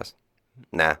podcast.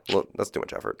 Nah. Well, that's too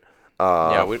much effort.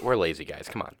 Yeah, we're lazy guys.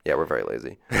 Come on. Yeah, we're very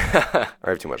lazy. I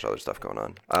have too much other stuff going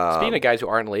on. Speaking of guys who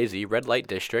aren't lazy, Red Light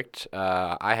District,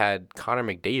 I had Connor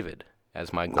McDavid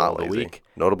as my goal of the week.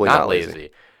 Notably not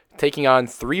lazy. Taking on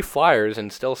 3 Flyers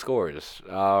and still scores.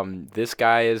 This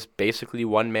guy is basically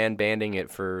one-man banding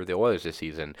it for the Oilers this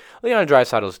season. Leon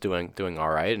Draisaitl's doing all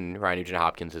right, and Ryan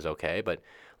Nugent-Hopkins is okay, but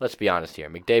let's be honest here.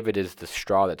 McDavid is the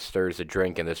straw that stirs the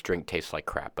drink, and this drink tastes like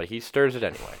crap, but he stirs it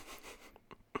anyway.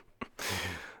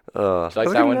 So like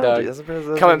that one,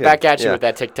 Doug. Coming back at you with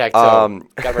that tic-tac-toe.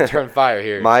 Got to return fire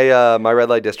here. My Red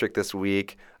Light District this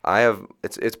week,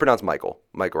 it's pronounced Michael.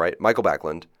 Michael, right? Michael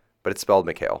Backlund, but it's spelled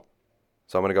Mikhail.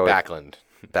 So I'm going to go Backlund.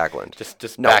 with Backlund.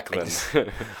 Just no,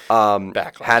 Backlund.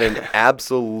 Backlund. Had an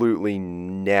absolutely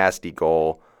nasty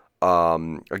goal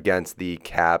against the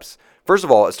Caps. First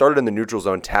of all, it started in the neutral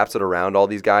zone, taps it around all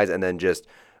these guys, and then just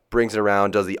brings it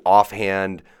around, does the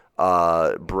offhand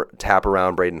tap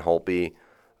around Braden Holtby.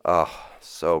 Oh,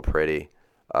 so pretty.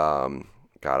 God,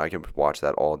 I can watch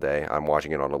that all day. I'm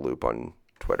watching it on a loop on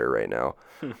Twitter right now.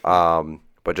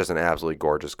 But just an absolutely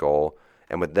gorgeous goal.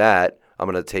 And with that, I'm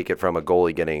going to take it from a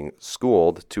goalie getting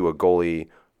schooled to a goalie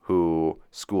who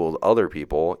schooled other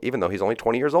people, even though he's only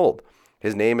 20 years old.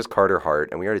 His name is Carter Hart,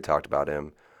 and we already talked about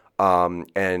him.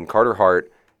 And Carter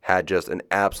Hart had just an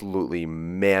absolutely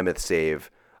mammoth save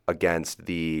against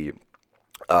the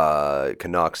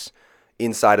Canucks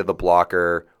inside of the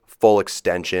blocker, full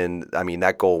extension. I mean,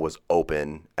 that goal was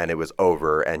open, and it was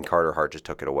over, and Carter Hart just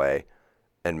took it away.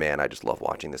 And, man, I just love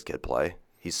watching this kid play.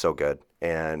 He's so good.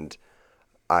 And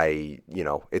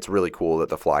it's really cool that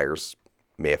the Flyers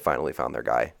may have finally found their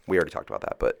guy. We already talked about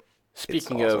that, but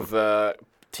speaking of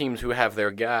teams who have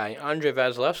their guy, Andrei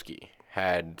Vasilevskiy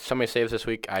had so many saves this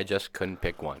week, I just couldn't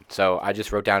pick one. So I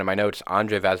just wrote down in my notes,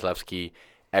 Andrei Vasilevskiy,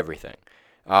 everything.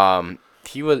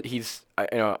 He's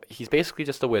basically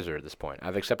just a wizard at this point.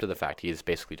 I've accepted the fact he's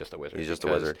basically just a wizard. He's just a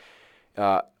wizard.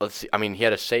 Let's see. I mean, he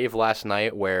had a save last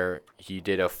night where he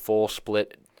did a full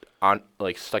split on,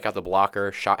 stuck out the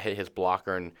blocker, shot hit his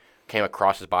blocker, and came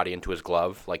across his body into his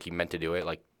glove like he meant to do it.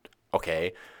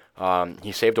 Okay.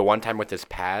 He saved a one-time with his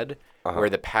pad where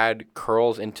the pad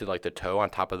curls into, the toe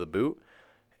on top of the boot,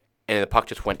 and the puck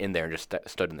just went in there and just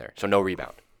stood in there. So no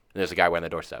rebound. And there's a guy on the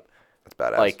doorstep. That's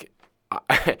badass.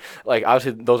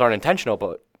 Obviously those aren't intentional,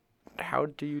 but how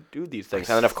do you do these things?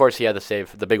 And then, of course, he had the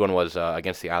save. The big one was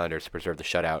against the Islanders to preserve the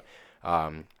shutout.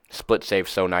 Split save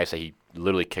so nice that he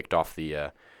literally kicked off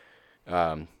the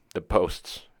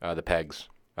posts, the pegs.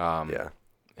 And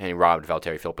he robbed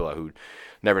Valtteri Filppula, who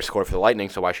never scored for the Lightning,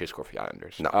 so why should he score for the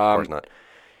Islanders? No, of course not.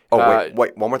 Oh,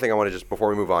 wait. One more thing I want to just, before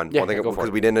we move on. Yeah, one thing, because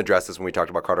we didn't address this when we talked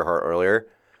about Carter Hart earlier.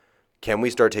 can we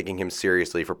start taking him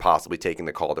seriously for possibly taking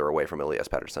the Calder away from Elias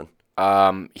Pettersson?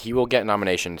 He will get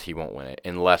nominations. He won't win it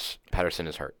unless Pettersson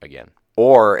is hurt again.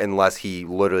 Or unless he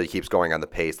literally keeps going on the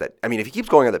pace that... I mean, if he keeps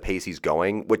going on the pace he's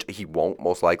going, which he won't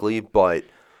most likely, but...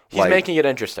 He's making it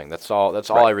interesting. That's all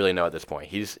I really know at this point.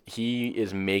 He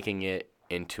is making it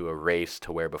into a race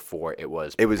to where before it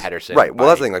was Pettersson. Right. Well,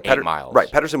 that's the thing. Like 8 miles.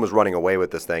 Right. Pettersson was running away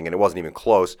with this thing, and it wasn't even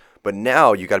close. But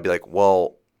now you got to be like,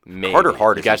 well, maybe. Carter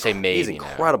Hart you got to say maybe. He's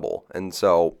incredible, and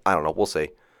so I don't know. We'll see.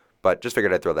 But just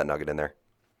figured I'd throw that nugget in there.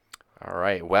 All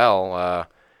right. Well,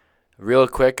 real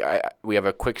quick, we have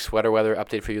a quick sweater weather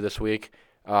update for you this week.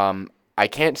 I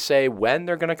can't say when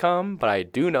they're going to come, but I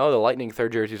do know the Lightning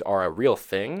third jerseys are a real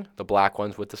thing. The black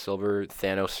ones with the silver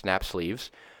Thanos snap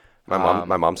sleeves. My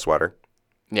mom's sweater.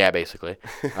 Yeah, basically.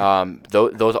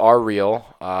 Those are real.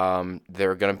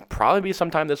 They're going to probably be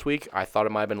sometime this week. I thought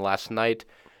it might have been last night.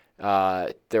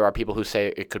 There are people who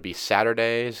say it could be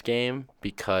Saturday's game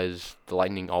because the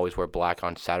Lightning always wear black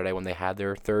on Saturday when they had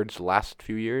their thirds the last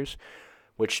few years,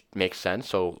 which makes sense.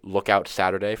 So look out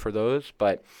Saturday for those.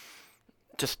 But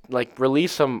just,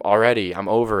 release them already. I'm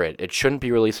over it. It shouldn't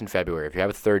be released in February. If you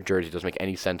have a third jersey, it doesn't make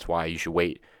any sense why you should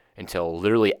wait until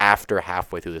literally after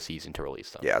halfway through the season to release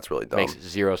them. Yeah, it's really dumb. Makes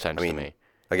zero sense to me.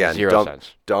 Again, zero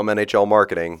sense. Dumb NHL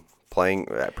marketing, playing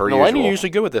per usual. The Lightning are usually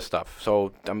good with this stuff,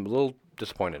 so I'm a little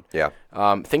disappointed. Yeah.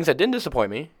 Things that didn't disappoint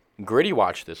me, Gritty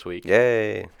watched this week.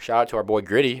 Yay. Shout out to our boy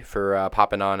Gritty for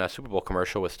popping on a Super Bowl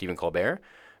commercial with Stephen Colbert.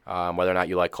 Whether or not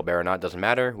you like Colbert or not doesn't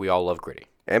matter. We all love Gritty.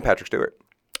 And Patrick Stewart.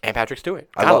 I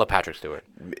love Patrick Stewart.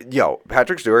 Yo,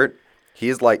 Patrick Stewart,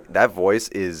 he's that voice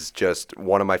is just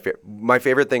one of my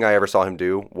favorite thing I ever saw him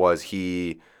do was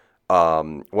he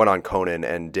went on Conan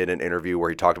and did an interview where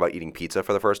he talked about eating pizza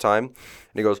for the first time.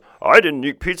 And he goes, I didn't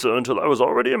eat pizza until I was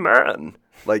already a man.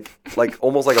 Like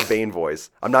almost like a Bane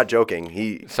voice. I'm not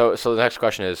joking. So the next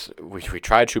question is, we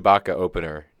tried Chewbacca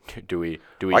opener. Do we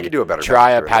I could do a better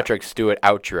try a Patrick Stewart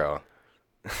outro?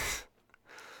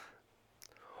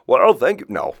 Well, thank you.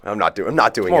 No, I'm not doing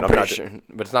it.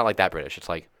 But it's not like that British. It's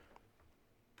like,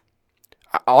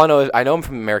 all I know is I know him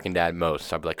from American Dad most.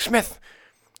 So I'd be like, Smith,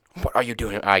 what are you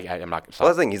doing? I'm not. Well,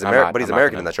 that's the thing. He's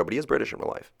American in that show, but he is British in real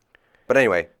life. But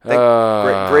anyway,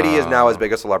 Gritty is now as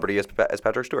big a celebrity as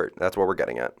Patrick Stewart. That's what we're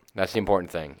getting at. That's the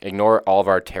important thing. Ignore all of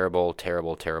our terrible,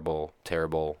 terrible, terrible,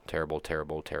 terrible, terrible,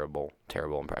 terrible, terrible,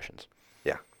 terrible impressions.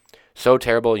 Yeah. So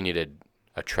terrible, you needed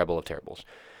a treble of terribles.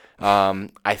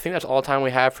 I think that's all the time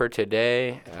we have for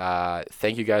today.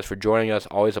 Thank you guys for joining us.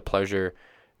 Always a pleasure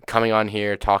coming on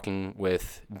here, talking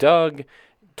with Doug,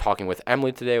 talking with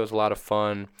Emily today was a lot of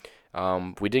fun.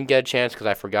 We didn't get a chance because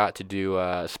I forgot to do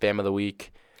Spam of the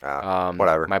Week.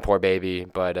 Whatever. My poor baby.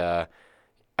 But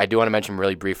I do want to mention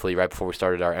really briefly, right before we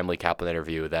started our Emily Kaplan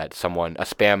interview, that a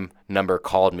spam number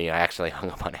called me. I accidentally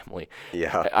hung up on Emily.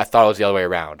 Yeah. I thought it was the other way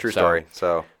around. True story.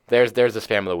 So there's the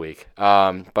Spam of the Week.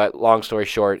 But long story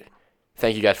short,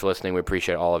 thank you guys for listening. We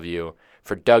appreciate all of you.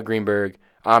 For Doug Greenberg,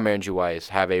 I'm Andrew Weiss.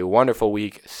 Have a wonderful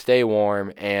week. Stay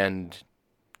warm. And,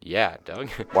 yeah, Doug.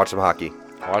 Watch some hockey.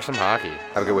 Watch some hockey.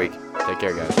 Have a good week. Take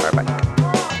care, guys. All right, bye.